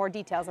headlines and more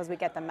details as we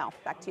get them, Mel.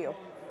 Back to you.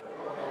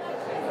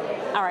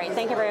 All right,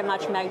 thank you very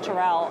much, Meg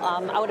Terrell.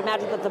 I would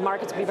imagine that the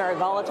markets would be very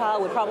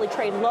volatile, would probably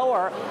trade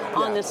lower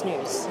on this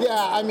news.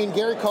 Yeah, I mean,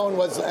 Gary Cohn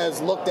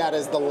was looked at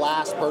as the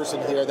last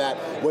person here that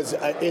was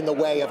in the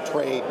way of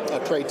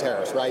trade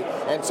tariffs, right?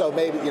 And so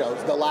maybe,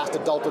 the last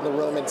adult in the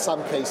room in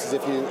some cases,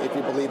 if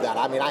you believe that.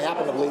 I mean, I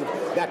happen to believe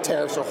that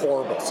tariffs are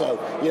horrible. So,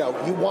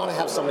 you want to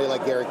have somebody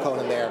like Gary Cohn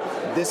in there.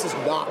 This is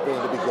not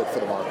going to be good for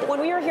the market.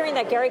 When we were hearing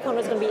that Gary Cohn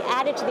was going to be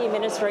added to the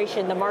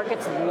administration, the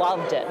markets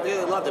loved it.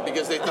 They loved it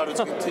because they thought it was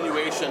a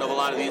continuation of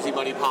a lot of the easy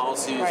money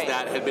policies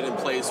that had been in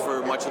place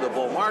for much of the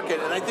bull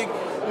market. And I think,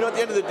 at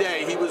the end of the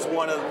day, he was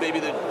one of maybe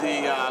the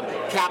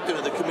captain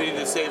of the Committee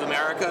to Save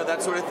America,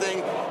 that sort of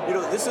thing.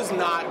 This is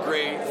not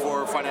great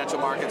for financial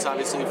markets,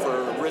 obviously,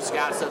 for risk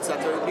assets,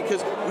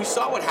 because we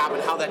saw what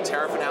happened, how that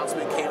tariff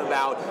announcement came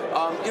about.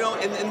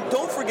 And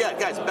don't forget,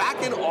 guys,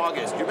 back in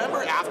August, you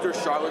remember after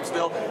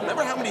Charlottesville,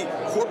 remember how many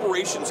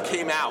corporations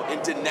came out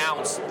and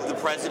denounced the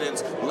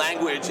president's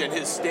language and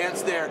his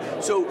stance there?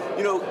 So,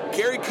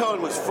 Gary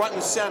Cohn was front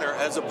and center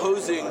as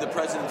opposing the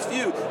president's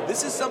view.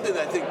 This is something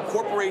that I think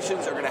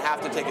corporations are going to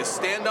have to take a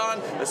stand on,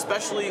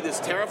 especially this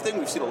tariff thing.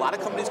 We've seen a lot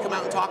of companies come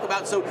out and talk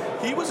about. So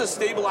he was a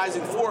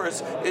stabilizing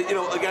force,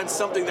 against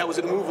something that was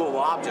an immovable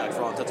object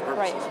for all intents and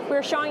purposes. Right.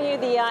 We're showing you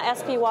the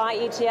SPY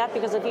ETF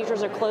because the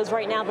futures are closed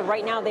right now, but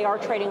right now they are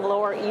trading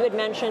lower. You had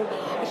mentioned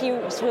he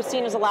was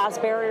seen as the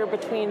last barrier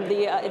between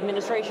the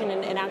administration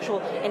and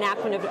actual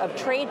enactment of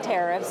trade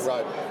tariffs.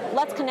 Right.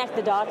 Let's connect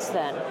the dots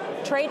then.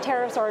 Trade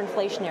tariffs are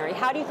inflationary.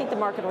 How do you think the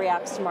market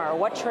reacts to consumer?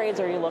 What trades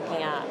are you looking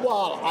at?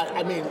 Well,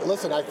 I mean,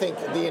 listen, I think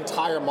the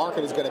entire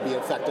market is going to be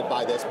affected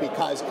by this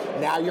because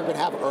now you're going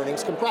to have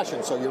earnings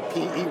compression. So your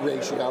PE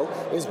ratio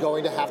is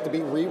going to have to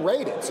be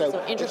re-rated.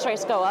 So interest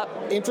rates go up.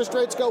 Interest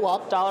rates go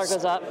up. Dollar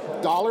goes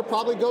up. Dollar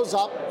probably goes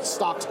up.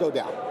 Stocks go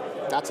down.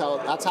 That's how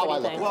I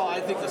look at it. Well,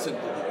 I think, listen,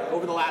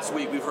 over the last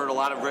week, we've heard a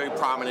lot of very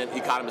prominent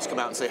economists come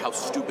out and say how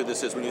stupid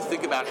this is. When you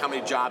think about how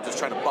many jobs is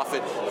trying to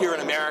buffet here in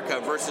America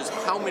versus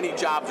how many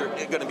jobs are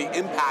going to be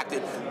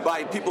impacted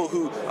by people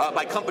who,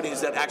 by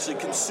companies that actually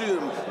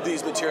consume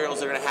these materials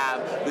that are going to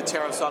have the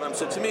tariffs on them.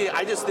 So to me,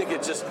 I just think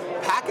it's just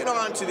pack it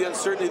on to the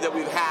uncertainty that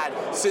we've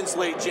had since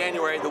late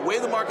January. The way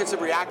the markets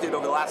have reacted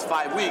over the last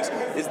 5 weeks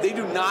is they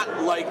do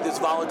not like this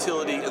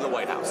volatility in the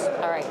White House.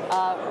 All right.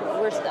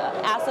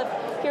 Asif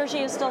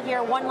Hirji is still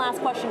here. One last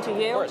question to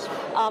you. Of course.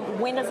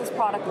 When does this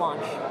product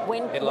launch?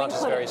 It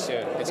launches very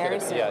soon. It's very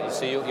soon. Yeah,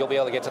 so you'll be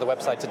able to get to the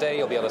website today.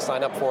 You'll be able to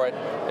sign up for it.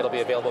 It'll be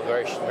available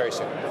very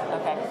soon.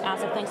 Okay.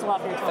 Asif, thanks a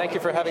lot for your time. Thank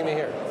you for having me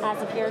here.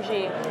 Asif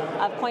Hirji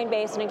of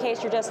Coinbase. And in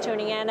case you're just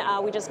tuning in,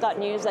 we just got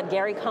news that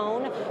Gary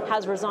Cohn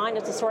has resigned.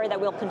 It's a story that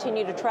we'll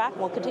continue to track.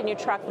 We'll continue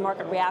to track the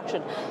market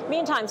reaction.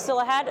 Meantime, still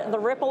ahead, the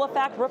Ripple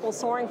effect. Ripple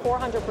soaring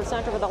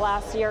 400% over the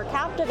last year,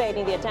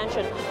 captivating the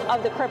attention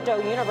of the crypto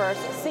universe.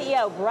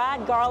 CEO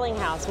Brad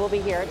Garlinghouse will be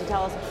here to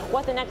tell us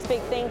what the next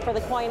big thing for the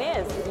coin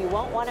is. You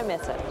won't want to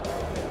miss it.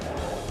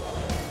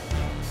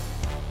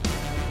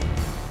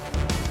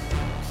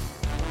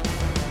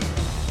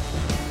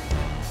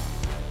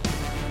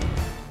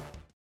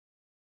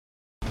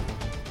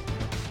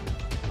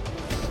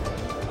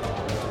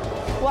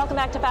 Welcome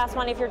back to Fast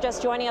Money. If you're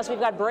just joining us, we've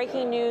got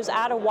breaking news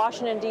out of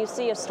Washington,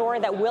 D.C., a story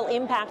that will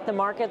impact the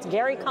markets.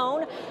 Gary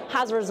Cohn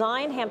has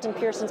resigned. Hampton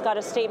Pearson's got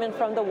a statement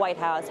from the White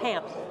House.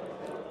 Hamp.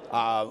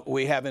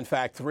 We have, in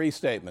fact, three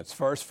statements.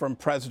 First, from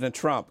President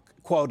Trump,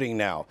 quoting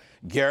now,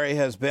 Gary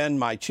has been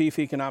my chief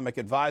economic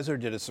advisor,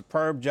 did a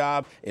superb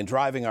job in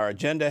driving our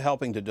agenda,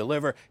 helping to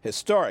deliver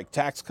historic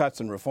tax cuts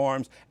and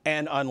reforms,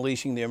 and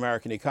unleashing the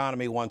American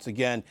economy. Once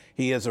again,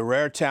 he is a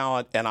rare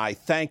talent, and I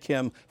thank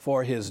him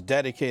for his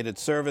dedicated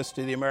service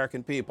to the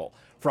American people.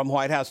 From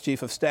White House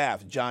Chief of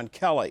Staff, John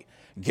Kelly,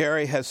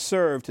 Gary has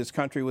served his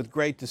country with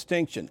great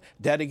distinction,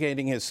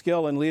 dedicating his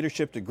skill and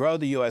leadership to grow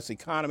the U.S.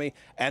 economy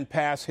and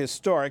pass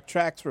historic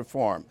tax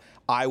reform.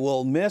 I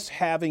will miss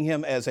having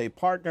him as a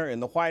partner in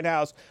the White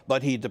House,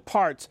 but he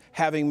departs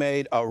having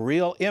made a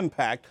real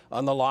impact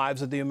on the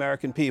lives of the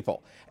American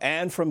people.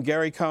 And from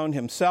Gary Cohn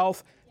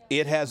himself,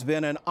 it has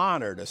been an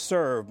honor to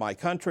serve my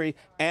country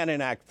and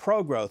enact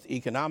pro-growth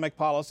economic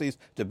policies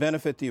to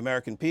benefit the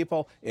American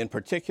people, in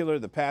particular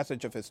the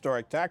passage of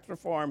historic tax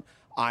reform.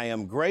 I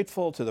am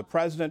grateful to the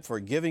President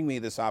for giving me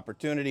this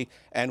opportunity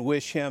and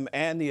wish him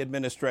and the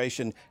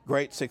administration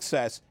great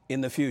success in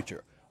the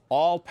future.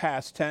 All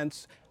past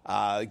tense.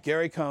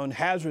 Gary Cohn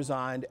has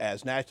resigned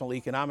as National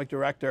Economic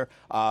Director.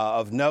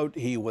 Of note,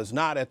 he was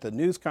not at the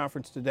news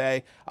conference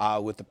today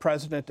with the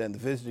President and the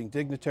visiting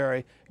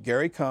dignitary.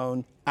 Gary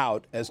Cohn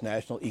out as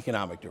National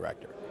Economic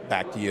Director.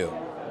 Back to you.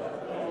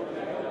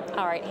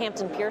 All right,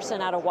 Hampton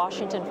Pearson out of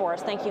Washington for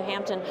us. Thank you,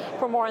 Hampton.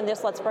 For more on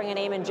this, let's bring in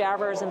Eamon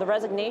Javers. And the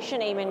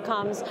resignation, Eamon,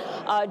 comes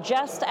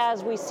just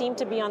as we seem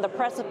to be on the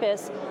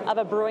precipice of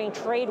a brewing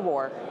trade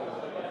war.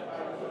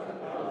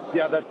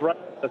 Yeah, that's right.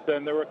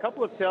 And there were a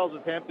couple of tales,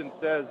 as Hampton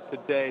says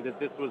today, that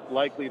this was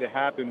likely to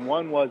happen.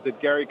 One was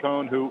that Gary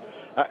Cohn, who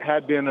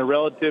had been a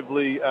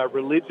relatively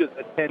religious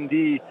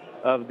attendee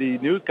of the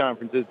news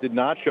conferences, did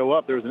not show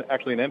up. There was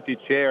actually an empty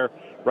chair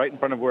right in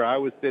front of where I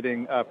was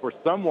sitting for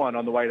someone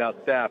on the White House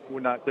staff.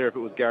 We're not clear if it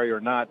was Gary or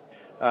not,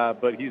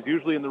 but he's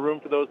usually in the room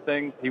for those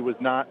things. He was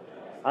not.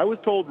 I was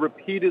told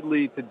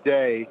repeatedly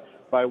today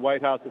by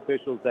White House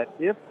officials that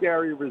if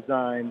Gary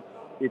resigned,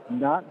 it's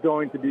not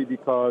going to be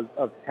because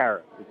of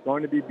tariffs. It's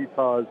going to be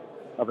because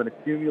of an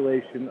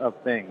accumulation of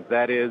things.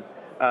 That is,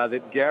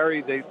 that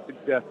Gary, they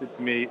suggested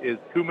to me, is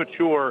too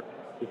mature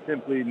to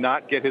simply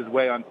not get his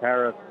way on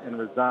tariffs and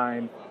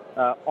resign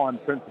on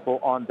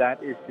principle on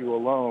that issue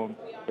alone,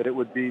 that it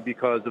would be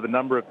because of a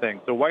number of things.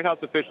 So White House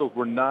officials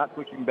were not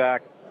pushing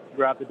back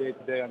throughout the day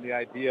today on the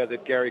idea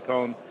that Gary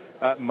Cohn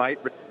might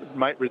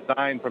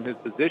resign from his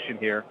position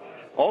here.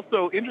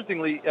 Also,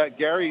 interestingly,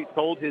 Gary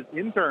told his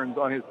interns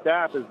on his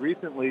staff as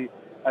recently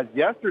as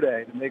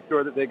yesterday to make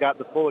sure that they got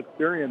the full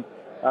experience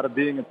out of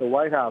being at the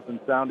White House, and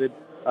sounded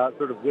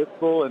sort of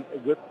wistful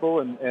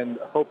and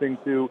hoping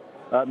to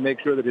make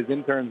sure that his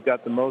interns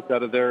got the most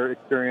out of their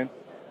experience.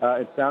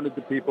 It sounded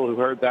to people who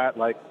heard that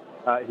like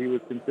he was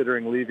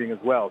considering leaving as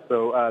well.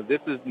 So this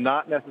is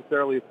not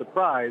necessarily a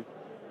surprise.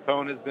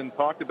 Cohn has been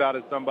talked about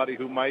as somebody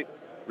who might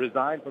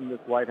resign from this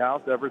White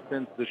House ever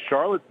since the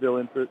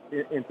Charlottesville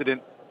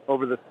incident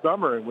over the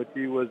summer, in which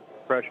he was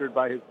pressured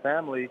by his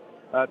family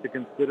to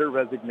consider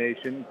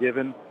resignation,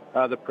 given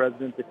the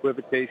president's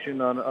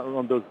equivocation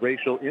on those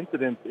racial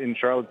incidents in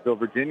Charlottesville,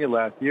 Virginia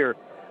last year.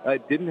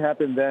 It didn't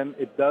happen then.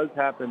 It does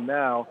happen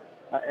now.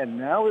 And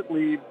now it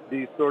leaves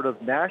the sort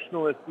of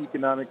nationalist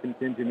economic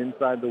contingent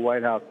inside the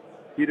White House,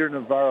 Peter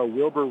Navarro,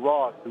 Wilbur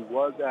Ross, who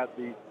was at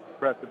the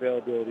press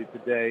availability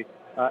today,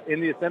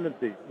 in the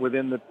ascendancy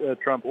within the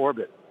Trump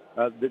orbit.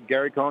 That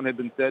Gary Cohn had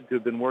been said to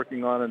have been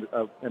working on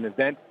an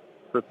event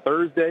for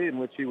Thursday in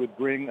which he would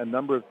bring a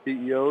number of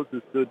CEOs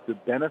who stood to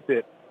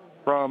benefit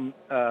from,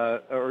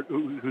 or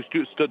who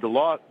stood to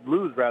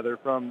lose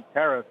from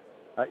tariffs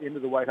into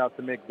the White House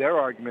to make their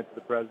argument to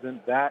the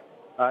president. That,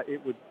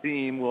 it would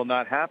seem, will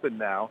not happen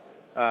now.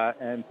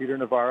 And Peter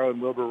Navarro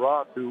and Wilbur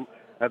Ross, who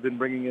have been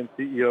bringing in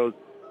CEOs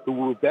who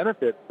will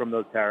benefit from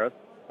those tariffs,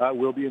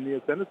 will be in the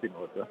ascendancy,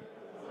 Melissa.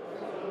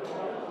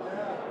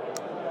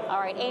 All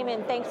right,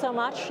 Eamon, thanks so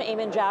much.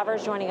 Eamon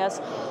Javers joining us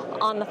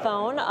on the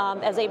phone.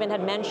 As Eamon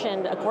had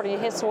mentioned, according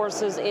to his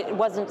sources, it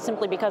wasn't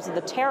simply because of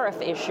the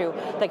tariff issue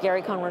that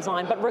Gary Cohn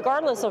resigned, but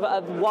regardless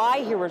of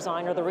why he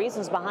resigned or the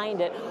reasons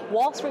behind it,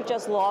 Wall Street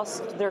just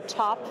lost their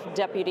top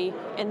deputy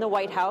in the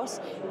White House.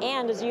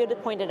 And as you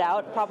had pointed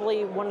out,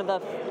 probably one of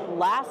the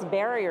last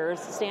barriers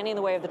standing in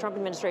the way of the Trump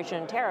administration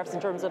and tariffs in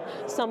terms of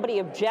somebody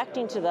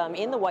objecting to them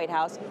in the White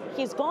House,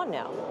 he's gone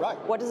now. Right.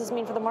 What does this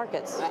mean for the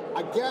markets?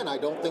 Again, I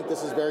don't think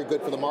this is very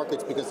good for the markets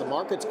because the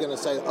market's going to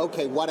say,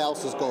 okay, what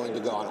else is going to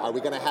go on? Are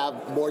we going to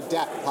have more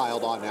debt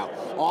piled on now?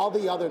 All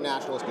the other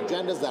nationalist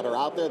agendas that are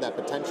out there that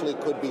potentially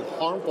could be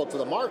harmful to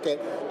the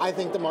market, I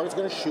think the market's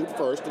going to shoot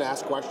first and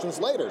ask questions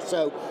later.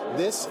 So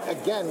this,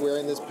 again, we're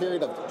in this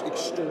period of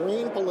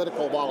extreme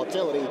political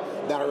volatility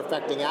that are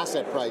affecting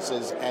asset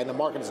prices, and the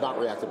market is not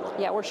reacting well.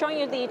 Yeah, we're showing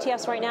you the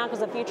ETFs right now because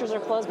the futures are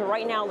closed, but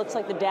right now it looks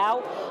like the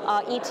Dow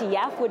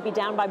ETF would be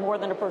down by more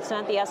than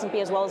 1%, the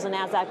S&P as well as the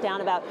NASDAQ down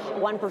about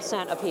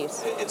 1%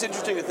 apiece. It's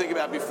interesting to think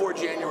about before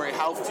January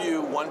how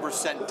few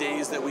 1%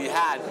 days that we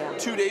had. Yeah.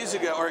 2 days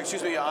ago, or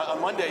excuse me, on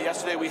Monday,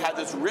 yesterday, we had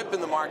this rip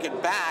in the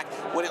market back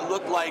when it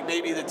looked like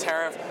maybe the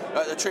tariff,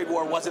 the trade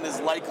war wasn't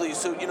as likely.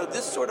 So,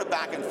 this sort of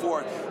back and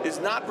forth is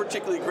not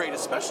particularly great,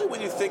 especially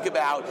when you think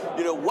about,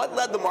 what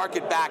led the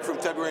market back from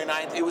February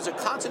 9th. It was a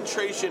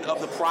concentration of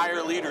the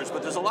prior leaders,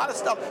 but there's a lot of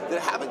stuff that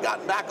haven't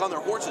gotten back on their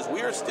horses.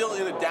 We are still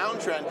in a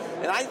downtrend,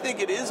 and I think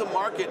it is a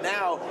market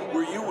now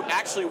where you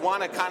actually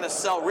want to kind of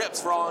sell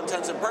rips for all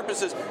intents and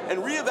purposes and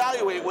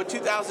reevaluate what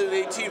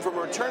 2018 from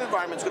a return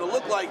environment is going to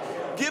look like,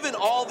 given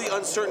all the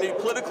uncertainty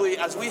politically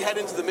as we head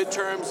into the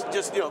midterms.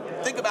 Just,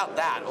 think about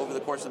that over the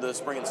course of the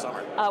spring and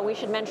summer. We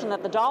should mention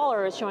that the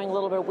dollar is showing a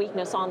little bit of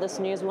weakness on this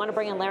news. We want to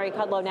bring in Larry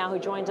Kudlow now, who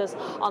joins us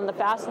on the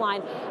fast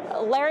line.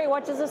 Larry,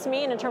 what does this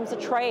mean in terms of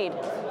trade?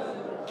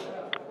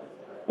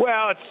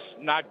 Well, it's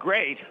not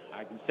great.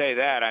 I can say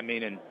that. I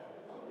mean, in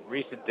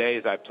recent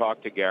days, I've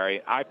talked to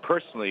Gary. I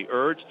personally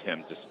urged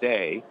him to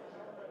stay.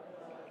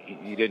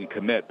 He didn't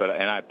commit,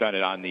 and I've done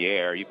it on the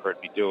air. You've heard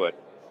me do it.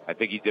 I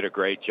think he did a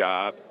great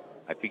job.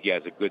 I think he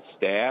has a good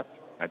staff.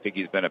 I think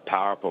he's been a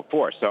powerful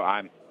force. So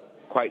I'm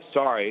quite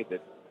sorry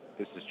that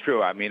this is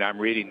true. I mean, I'm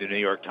reading the New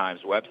York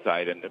Times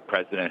website, and the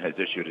president has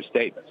issued a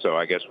statement. So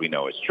I guess we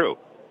know it's true.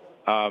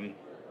 Some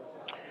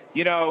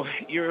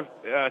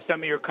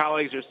of your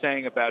colleagues are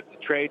saying about the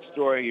trade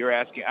story. You're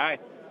asking. I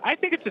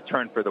think it's a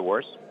turn for the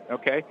worse.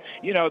 Okay.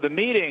 The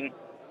meeting.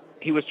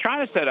 He was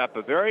trying to set up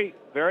a very,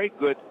 very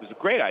good, it was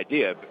a great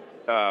idea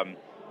to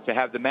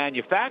have the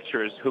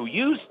manufacturers who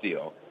use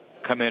steel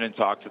come in and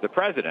talk to the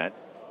president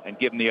and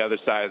give him the other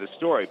side of the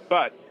story.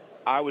 But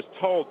I was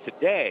told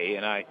today,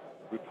 and I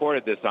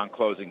reported this on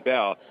Closing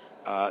Bell,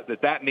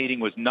 that meeting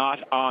was not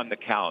on the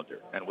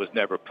calendar and was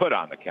never put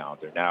on the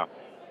calendar. Now,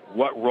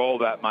 what role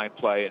that might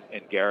play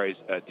in Gary's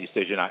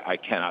decision, I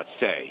cannot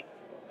say.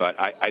 But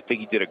I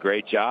think he did a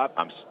great job.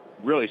 I'm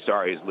really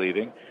sorry he's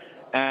leaving.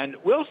 And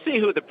we'll see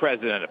who the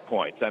president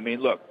appoints. I mean,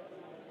 look,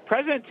 the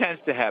president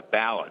tends to have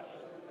balance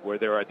where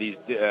there are these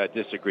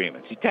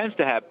disagreements. He tends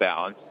to have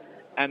balance.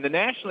 And the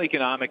National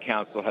Economic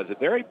Council has a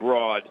very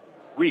broad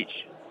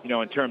reach,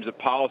 in terms of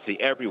policy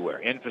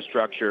everywhere.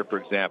 Infrastructure, for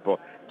example,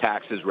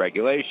 taxes,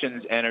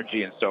 regulations,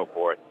 energy, and so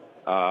forth,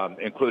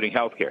 including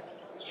healthcare.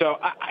 So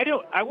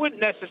I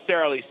wouldn't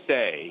necessarily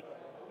say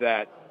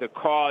that the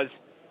cause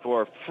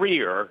for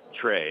freer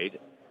trade,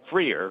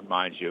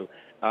 mind you,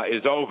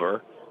 is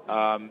over.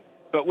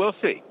 But we'll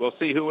see. We'll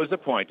see who is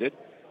appointed,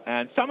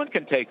 and someone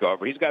can take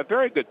over. He's got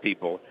very good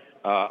people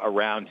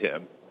around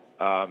him.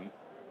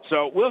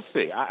 So we'll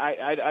see.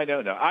 I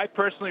don't know. I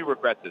personally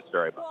regret this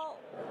very much.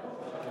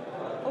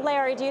 Well,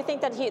 Larry, do you think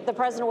that the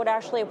president would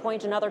actually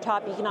appoint another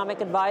top economic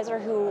advisor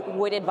who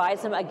would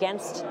advise him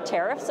against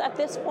tariffs at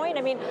this point?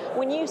 I mean,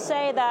 when you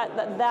say that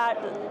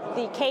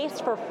the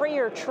case for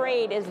freer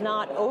trade is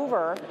not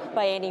over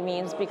by any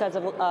means because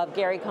of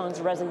Gary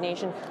Cohn's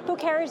resignation, who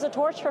carries the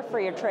torch for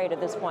freer trade at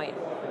this point?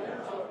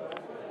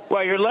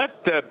 Well, you're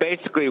left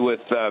basically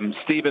with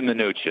Steven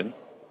Mnuchin,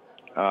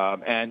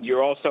 and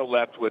you're also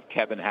left with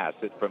Kevin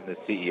Hassett from the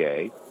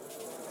CEA,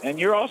 and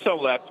you're also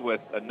left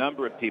with a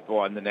number of people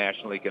on the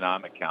National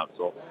Economic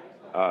Council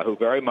who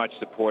very much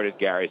supported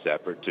Gary's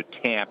effort to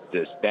tamp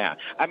this down.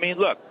 I mean,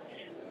 look,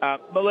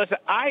 Melissa,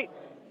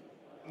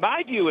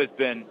 my view has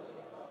been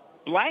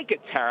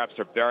blanket tariffs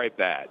are very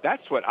bad.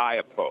 That's what I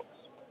oppose.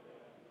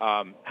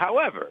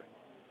 However,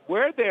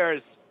 where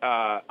there's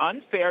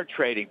unfair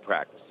trading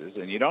practices,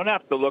 and you don't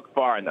have to look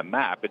far in the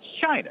map, it's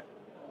China.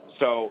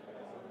 So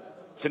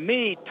to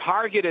me,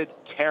 targeted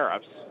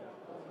tariffs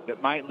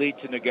that might lead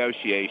to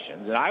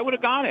negotiations, and I would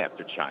have gone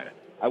after China.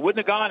 I wouldn't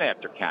have gone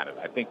after Canada.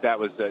 I think that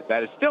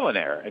is still an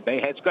error.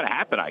 It's going to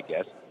happen, I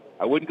guess.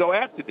 I wouldn't go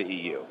after the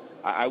EU.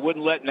 I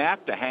wouldn't let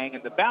NAFTA hang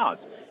in the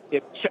balance.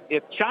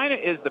 If China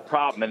is the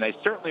problem, and they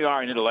certainly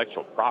are in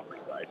intellectual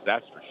property rights,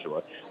 that's for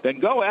sure, then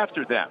go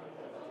after them.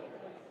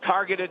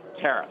 Targeted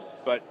tariffs,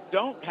 but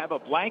don't have a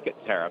blanket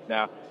tariff.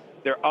 Now,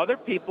 there are other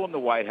people in the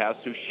White House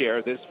who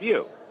share this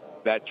view,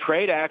 that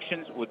trade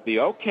actions would be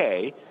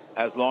okay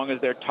as long as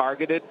they're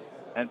targeted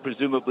and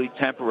presumably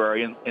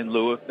temporary in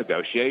lieu of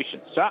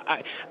negotiations. So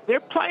there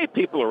are plenty of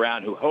people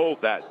around who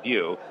hold that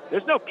view.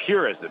 There's no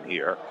purism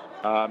here.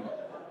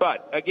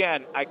 But,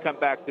 again, I come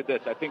back to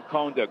this. I think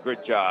Cohn did a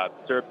good job,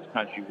 served the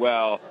country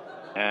well,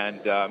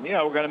 and,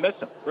 we're going to miss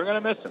him. We're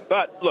going to miss him.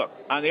 But, look,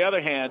 on the other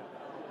hand,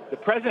 the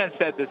president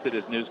said this at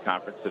his news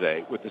conference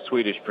today with the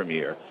Swedish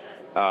premier.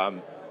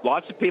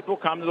 Lots of people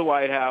come to the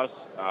White House.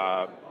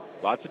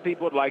 Lots of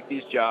people would like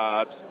these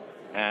jobs,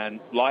 and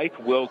life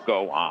will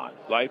go on.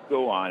 Life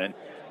go on. And,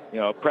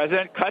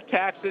 President cut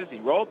taxes. He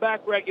rolled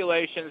back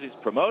regulations. He's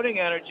promoting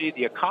energy.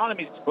 The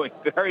economy's doing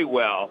very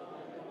well.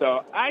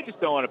 So I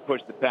just don't want to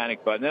push the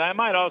panic button. And I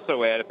might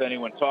also add, if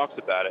anyone talks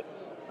about it,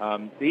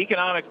 the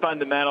economic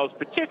fundamentals,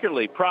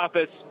 particularly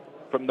profits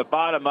from the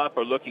bottom up,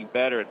 are looking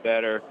better and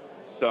better.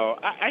 So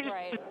I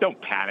just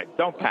don't panic.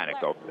 Don't panic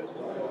over this.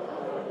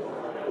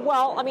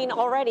 Well, I mean,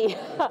 already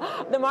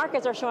the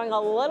markets are showing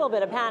a little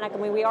bit of panic. I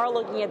mean, we are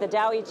looking at the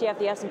Dow ETF,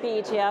 the S&P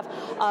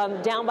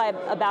ETF, down by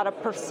about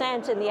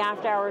 1% in the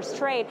after-hours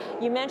trade.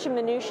 You mentioned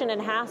Mnuchin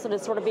and Hassett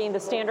as sort of being the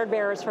standard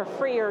bearers for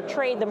freer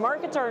trade. The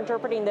markets are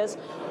interpreting this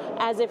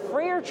as if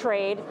freer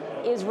trade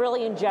is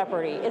really in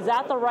jeopardy. Is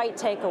that the right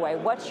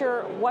takeaway? What's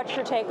your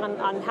take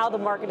on how the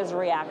market is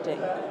reacting?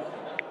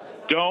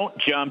 Don't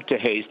jump to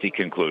hasty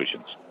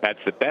conclusions. That's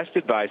the best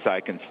advice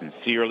I can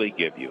sincerely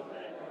give you.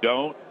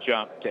 Don't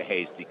jump to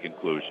hasty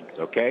conclusions,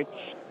 okay?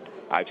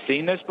 I've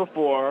seen this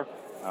before.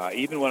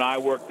 Even when I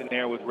worked in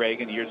there with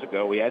Reagan years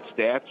ago, we had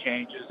staff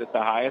changes at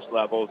the highest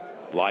levels.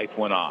 Life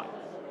went on.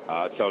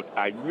 So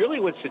I really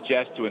would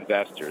suggest to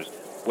investors,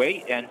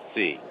 wait and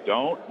see.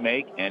 Don't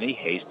make any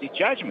hasty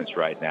judgments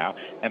right now.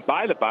 And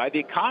by the by, the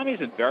economy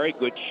is in very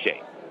good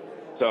shape.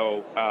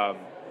 So,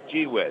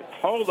 gee whiz,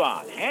 hold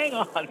on. Hang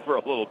on for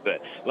a little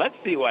bit. Let's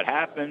see what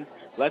happens.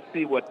 Let's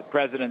see what the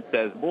president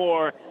says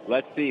more.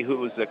 Let's see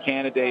who's the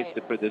candidates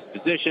for this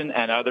position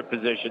and other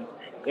positions.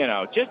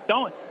 Just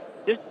don't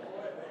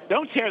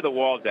tear the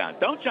wall down.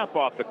 Don't jump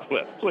off the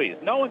cliff, please.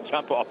 No one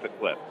jump off the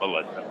cliff,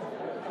 Melissa.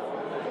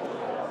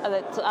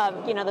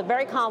 The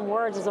very calm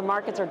words is the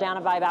markets are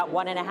down by about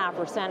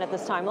 1.5% at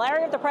this time.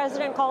 Larry, if the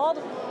president called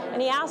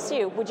and he asked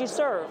you, would you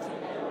serve?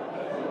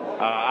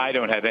 I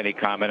don't have any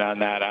comment on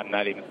that. I'm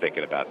not even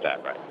thinking about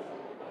that right.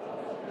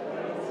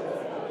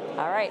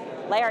 All right,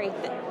 Larry.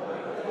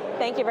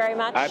 Thank you very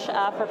much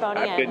for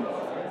phoning in.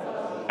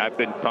 I've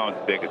been Cohn's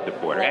biggest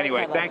supporter. Larry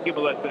anyway, Kudlow. Thank you,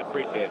 Melissa.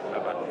 Appreciate it.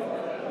 Bye-bye.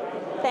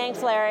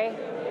 Thanks, Larry.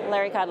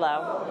 Larry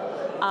Kudlow.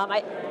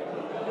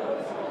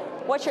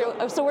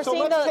 So we're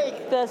seeing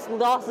the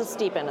losses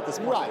steepen at this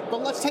point. Right,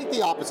 but let's take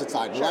the opposite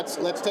side. Sure.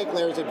 Let's take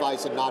Larry's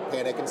advice and not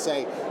panic and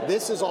say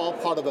this is all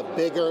part of a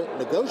bigger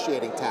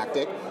negotiating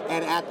tactic.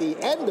 And at the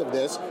end of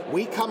this,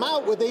 we come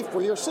out with a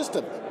freer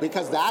system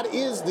because that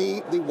is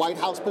the White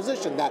House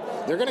position, that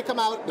they're going to come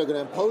out, they're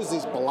going to impose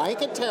these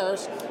blanket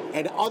tariffs,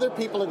 and other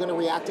people are going to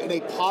react in a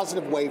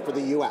positive way for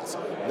the U.S.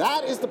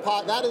 That is the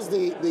positive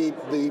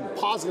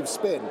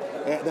spin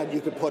that you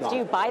could put on. Do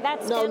you buy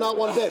that spin? No, not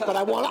one bit. But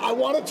I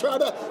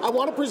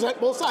want to present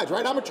both sides,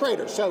 right? I'm a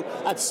trader, so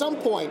at some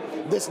point,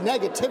 this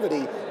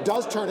negativity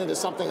does turn into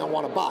something I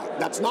want to buy.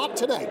 That's not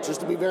today, just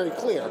to be very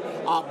clear.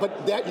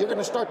 But that you're going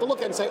to start to look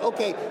at and say,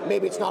 okay,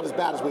 maybe it's not as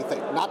bad as we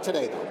think. Not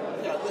today, though.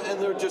 Yeah,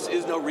 and there just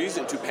is no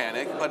reason to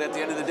panic. But at the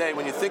end of the day,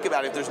 when you think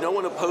about it, if there's no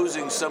one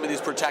opposing some of these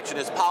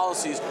protectionist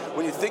policies,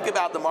 when you think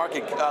about the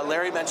market,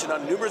 Larry mentioned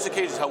on numerous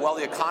occasions how well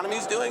the economy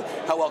is doing,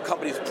 how well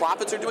companies'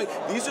 profits are doing.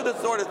 These are the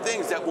sort of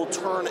things that will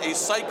turn a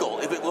cycle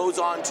if it goes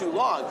on too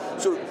long.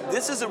 So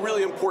this is a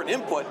really important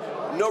input.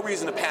 No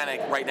reason to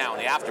panic right now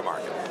in the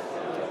aftermarket.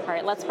 All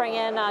right, let's bring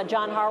in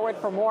John Harwood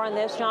for more on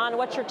this. John,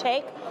 what's your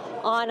take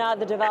on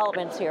the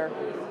developments here?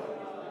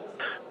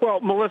 Well,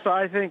 Melissa,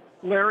 I think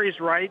Larry's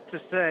right to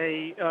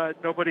say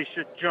nobody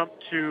should jump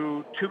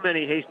to too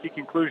many hasty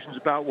conclusions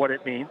about what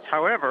it means.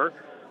 However,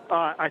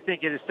 I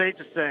think it is safe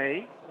to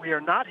say we are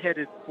not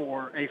headed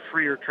for a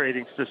freer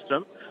trading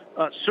system.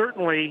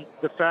 Certainly,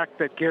 the fact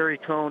that Gary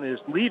Cohn is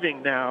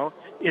leaving now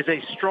is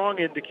a strong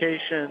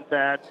indication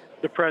that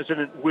the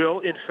president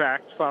will, in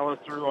fact, follow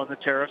through on the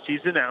tariffs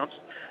he's announced.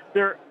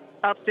 There are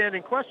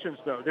outstanding questions,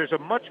 though. There's a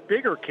much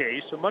bigger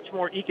case, a much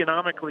more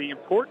economically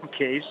important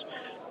case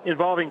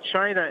involving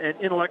China and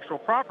intellectual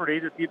property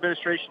that the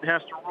administration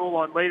has to rule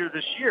on later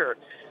this year.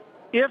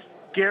 If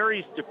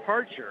Gary's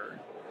departure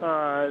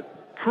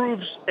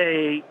proves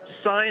a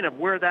sign of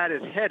where that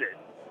is headed,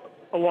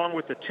 along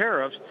with the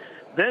tariffs,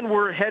 then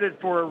we're headed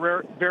for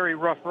a very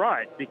rough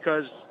ride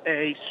because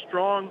a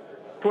strong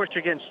push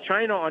against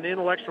China on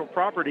intellectual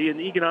property. In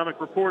the economic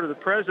report of the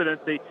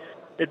president, the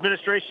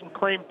administration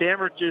claimed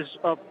damages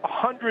of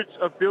hundreds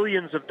of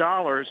billions of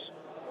dollars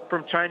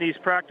from Chinese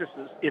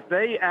practices. If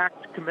they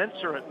act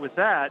commensurate with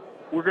that,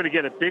 we're going to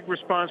get a big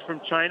response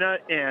from China,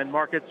 and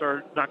markets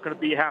are not going to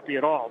be happy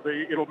at all.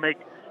 It'll make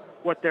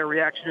what their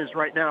reaction is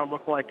right now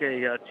look like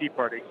a tea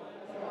party.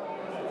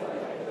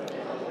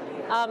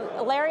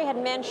 Larry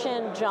had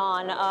mentioned,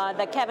 John,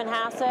 that Kevin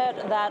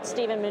Hassett, that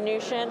Steven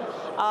Mnuchin,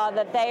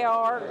 that they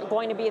are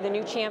going to be the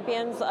new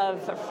champions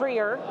of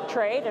freer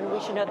trade, and we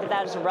should note that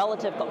that is a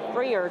relative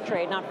freer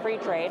trade, not free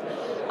trade.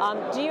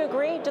 Do you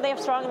agree? Do they have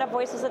strong enough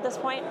voices at this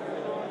point?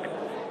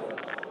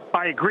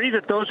 I agree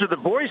that those are the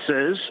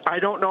voices. I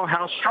don't know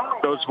how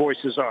strong those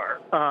voices are.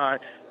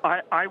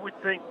 I would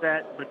think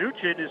that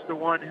Mnuchin is the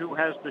one who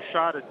has the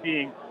shot at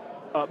being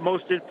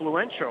most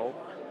influential.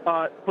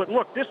 But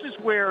look, this is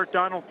where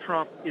Donald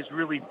Trump is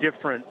really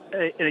different,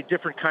 in a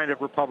different kind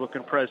of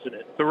Republican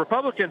president. The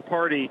Republican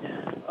Party,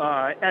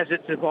 as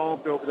it's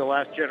evolved over the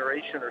last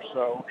generation or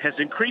so, has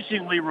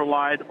increasingly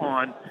relied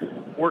on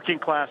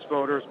working-class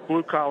voters,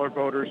 blue-collar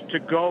voters, to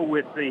go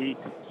with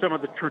some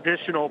of the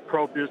traditional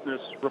pro-business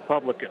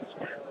Republicans.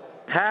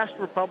 Past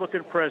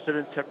Republican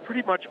presidents have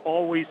pretty much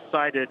always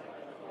sided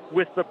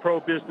with the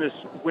pro-business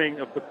wing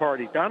of the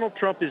party. Donald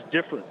Trump is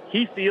different.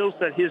 He feels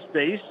that his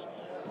base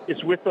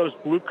is with those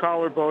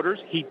blue-collar voters.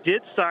 He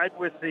did side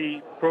with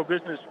the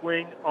pro-business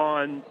wing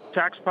on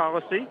tax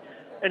policy,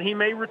 and he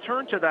may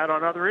return to that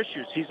on other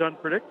issues. He's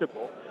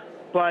unpredictable.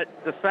 But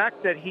the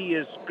fact that he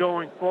is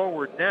going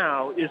forward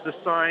now is a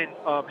sign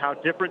of how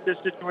different this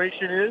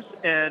situation is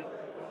and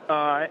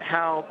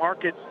how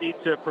markets need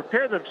to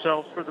prepare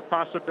themselves for the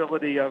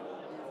possibility of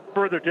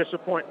further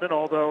disappointment,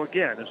 although,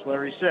 again, as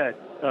Larry said,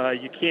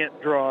 you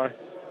can't draw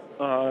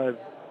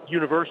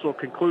universal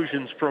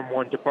conclusions from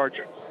one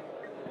departure.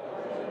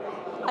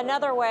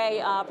 Another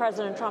way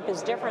President Trump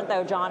is different,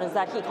 though, John, is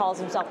that he calls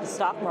himself the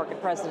stock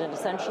market president.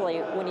 Essentially,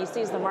 when he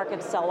sees the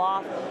market sell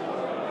off,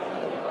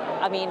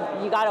 I mean,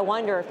 you got to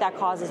wonder if that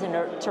causes him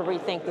to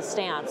rethink the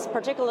stance,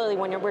 particularly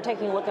when we're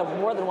taking a look at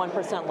more than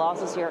 1%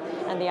 losses here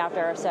in the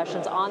after-hour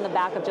sessions on the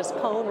back of just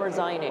Cohn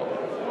resigning.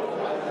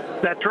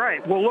 That's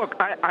right. Well, look,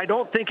 I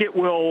don't think it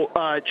will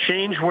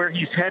change where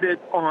he's headed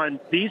on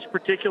these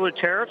particular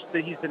tariffs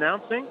that he's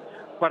announcing,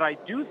 but I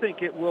do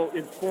think it will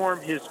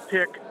inform his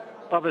pick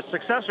of a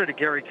successor to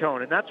Gary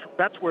Cohn, and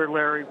that's where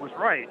Larry was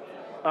right.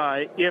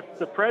 If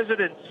the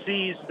president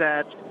sees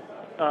that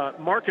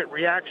market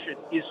reaction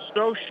is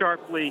so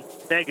sharply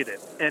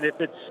negative, and if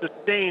it's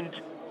sustained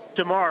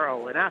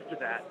tomorrow and after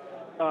that,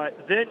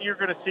 then you're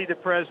going to see the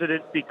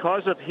president,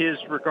 because of his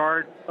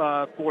regard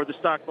for the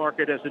stock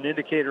market as an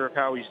indicator of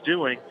how he's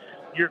doing,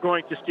 you're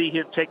going to see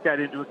him take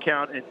that into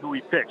account in who he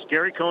picks.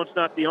 Gary Cohn's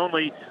not the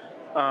only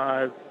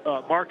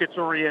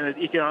markets-oriented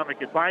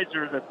economic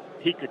advisor that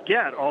he could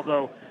get,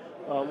 although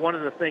one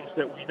of the things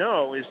that we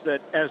know is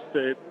that as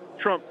the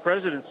Trump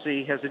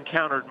presidency has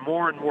encountered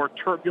more and more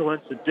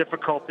turbulence and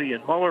difficulty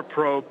in Mueller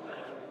probe,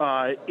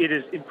 it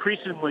is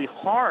increasingly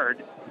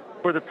hard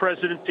for the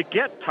president to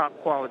get top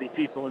quality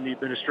people in the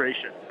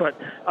administration. But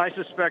I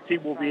suspect he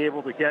will be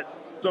able to get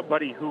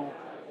somebody who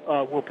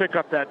will pick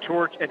up that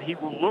torch, and he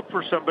will look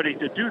for somebody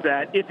to do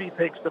that if he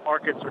thinks the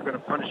markets are going to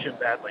punish him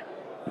badly.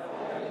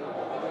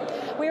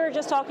 We were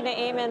just talking to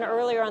Eamon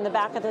earlier on the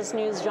back of this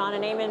news, John,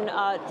 and Eamon,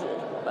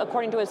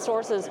 according to his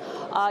sources,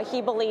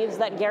 he believes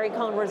that Gary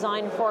Cohn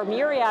resigned for a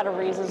myriad of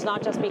reasons,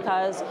 not just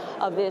because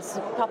of this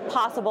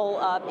possible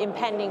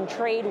impending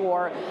trade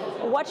war.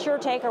 What's your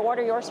take, or what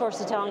are your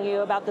sources telling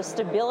you about the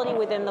stability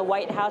within the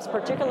White House,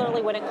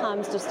 particularly when it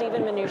comes to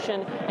Steven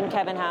Mnuchin and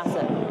Kevin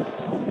Hassett?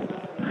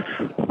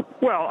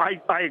 Well,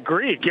 I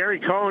agree. Gary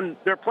Cohn,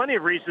 there are plenty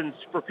of reasons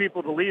for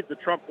people to leave the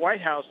Trump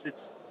White House. It's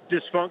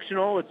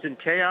dysfunctional. It's in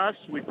chaos.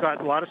 We've got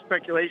a lot of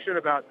speculation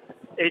about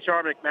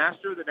H.R.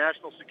 McMaster, the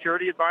National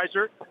Security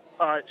Advisor.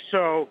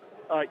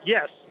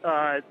 Yes,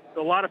 a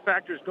lot of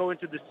factors go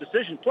into this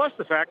decision, plus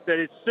the fact that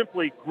it's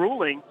simply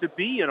grueling to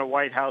be in a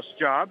White House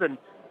job. And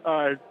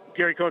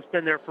Gary Cohn's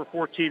been there for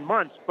 14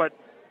 months. But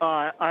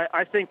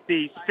I think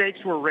the stakes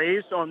were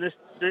raised on this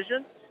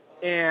decision,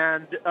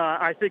 and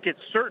I think it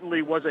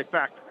certainly was a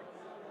factor.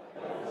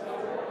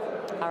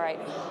 All right.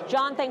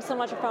 John, thanks so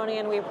much for phoning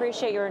in. We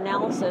appreciate your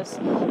analysis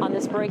on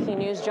this breaking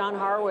news. John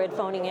Harwood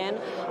phoning in.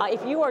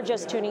 If you are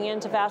just tuning in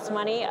to Fast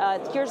Money,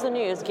 here's the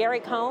news. Gary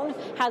Cohn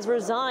has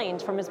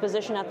resigned from his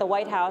position at the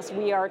White House.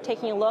 We are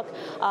taking a look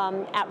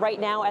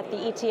right now at the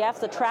ETFs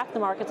that track the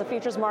markets. The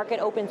futures market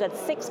opens at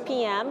 6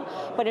 p.m.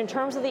 But in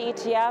terms of the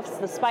ETFs,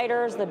 the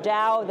spiders, the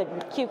Dow, the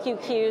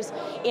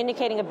QQQs,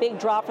 indicating a big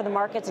drop for the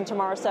markets in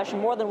tomorrow's session.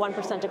 More than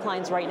 1%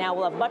 declines right now.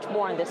 We'll have much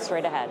more on this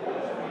straight ahead.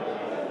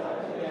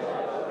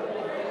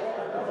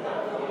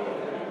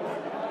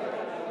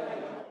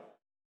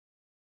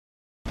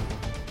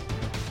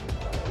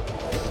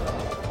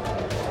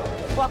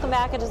 Welcome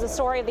back. It is the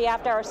story of the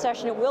after-hour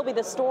session. It will be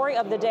the story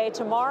of the day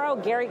tomorrow.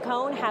 Gary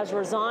Cohn has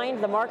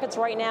resigned. The markets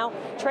right now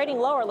trading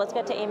lower. Let's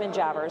get to Eamon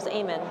Javers.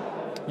 Eamon.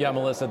 Yeah,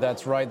 Melissa,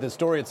 that's right. The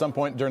story at some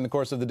point during the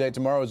course of the day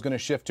tomorrow is going to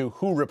shift to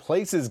who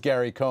replaces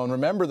Gary Cohn.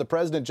 Remember, the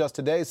president just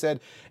today said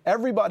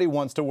everybody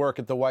wants to work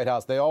at the White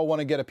House. They all want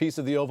to get a piece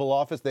of the Oval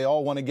Office. They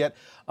all want to get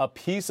a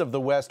piece of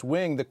the West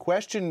Wing. The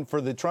question for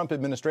the Trump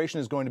administration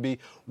is going to be,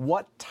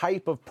 what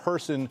type of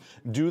person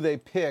do they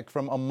pick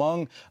from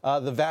among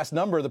the vast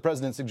number the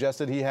president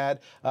suggested he had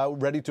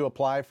ready to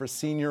apply for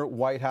senior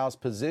White House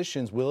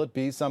positions? Will it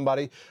be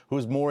somebody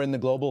who's more in the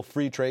global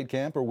free trade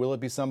camp, or will it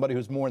be somebody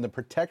who's more in the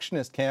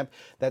protectionist camp?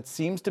 That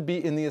seems to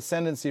be in the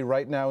ascendancy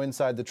right now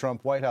inside the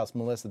Trump White House,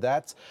 Melissa.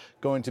 That's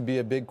going to be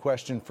a big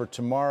question for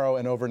tomorrow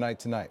and overnight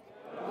tonight.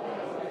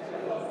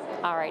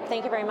 All right.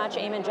 Thank you very much,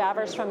 Eamon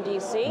Javers from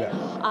D.C.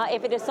 Yeah.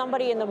 If it is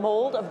somebody in the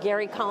mold of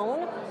Gary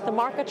Cohn, the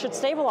market should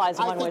stabilize,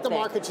 one would think. I think the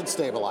market should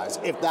stabilize,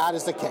 if that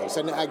is the case.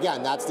 And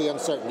again, that's the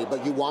uncertainty.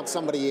 But you want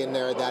somebody in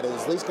there that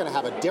is at least going to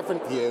have a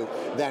different view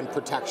than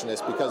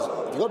protectionist. Because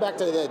if you go back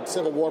to the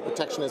Civil War,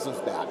 protectionism is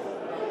bad.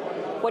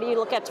 What do you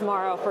look at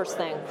tomorrow, first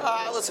thing?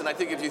 Listen, I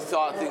think if you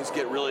thought things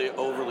get really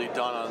overly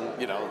done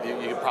on, you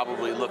could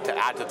probably look to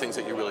add to things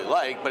that you really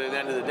like. But at the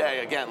end of the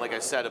day, again, like I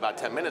said about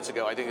 10 minutes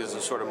ago, I think this is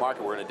a sort of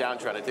market. We're in a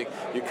downtrend. I think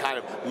you kind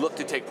of look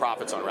to take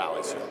profits on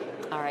rallies.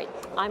 All right.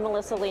 I'm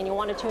Melissa Lee, and you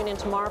want to tune in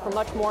tomorrow for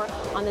much more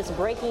on this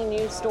breaking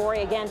news story.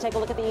 Again, take a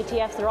look at the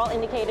ETFs. They're all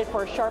indicated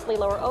for a sharply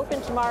lower open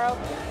tomorrow.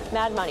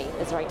 Mad Money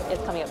is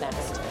coming up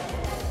next.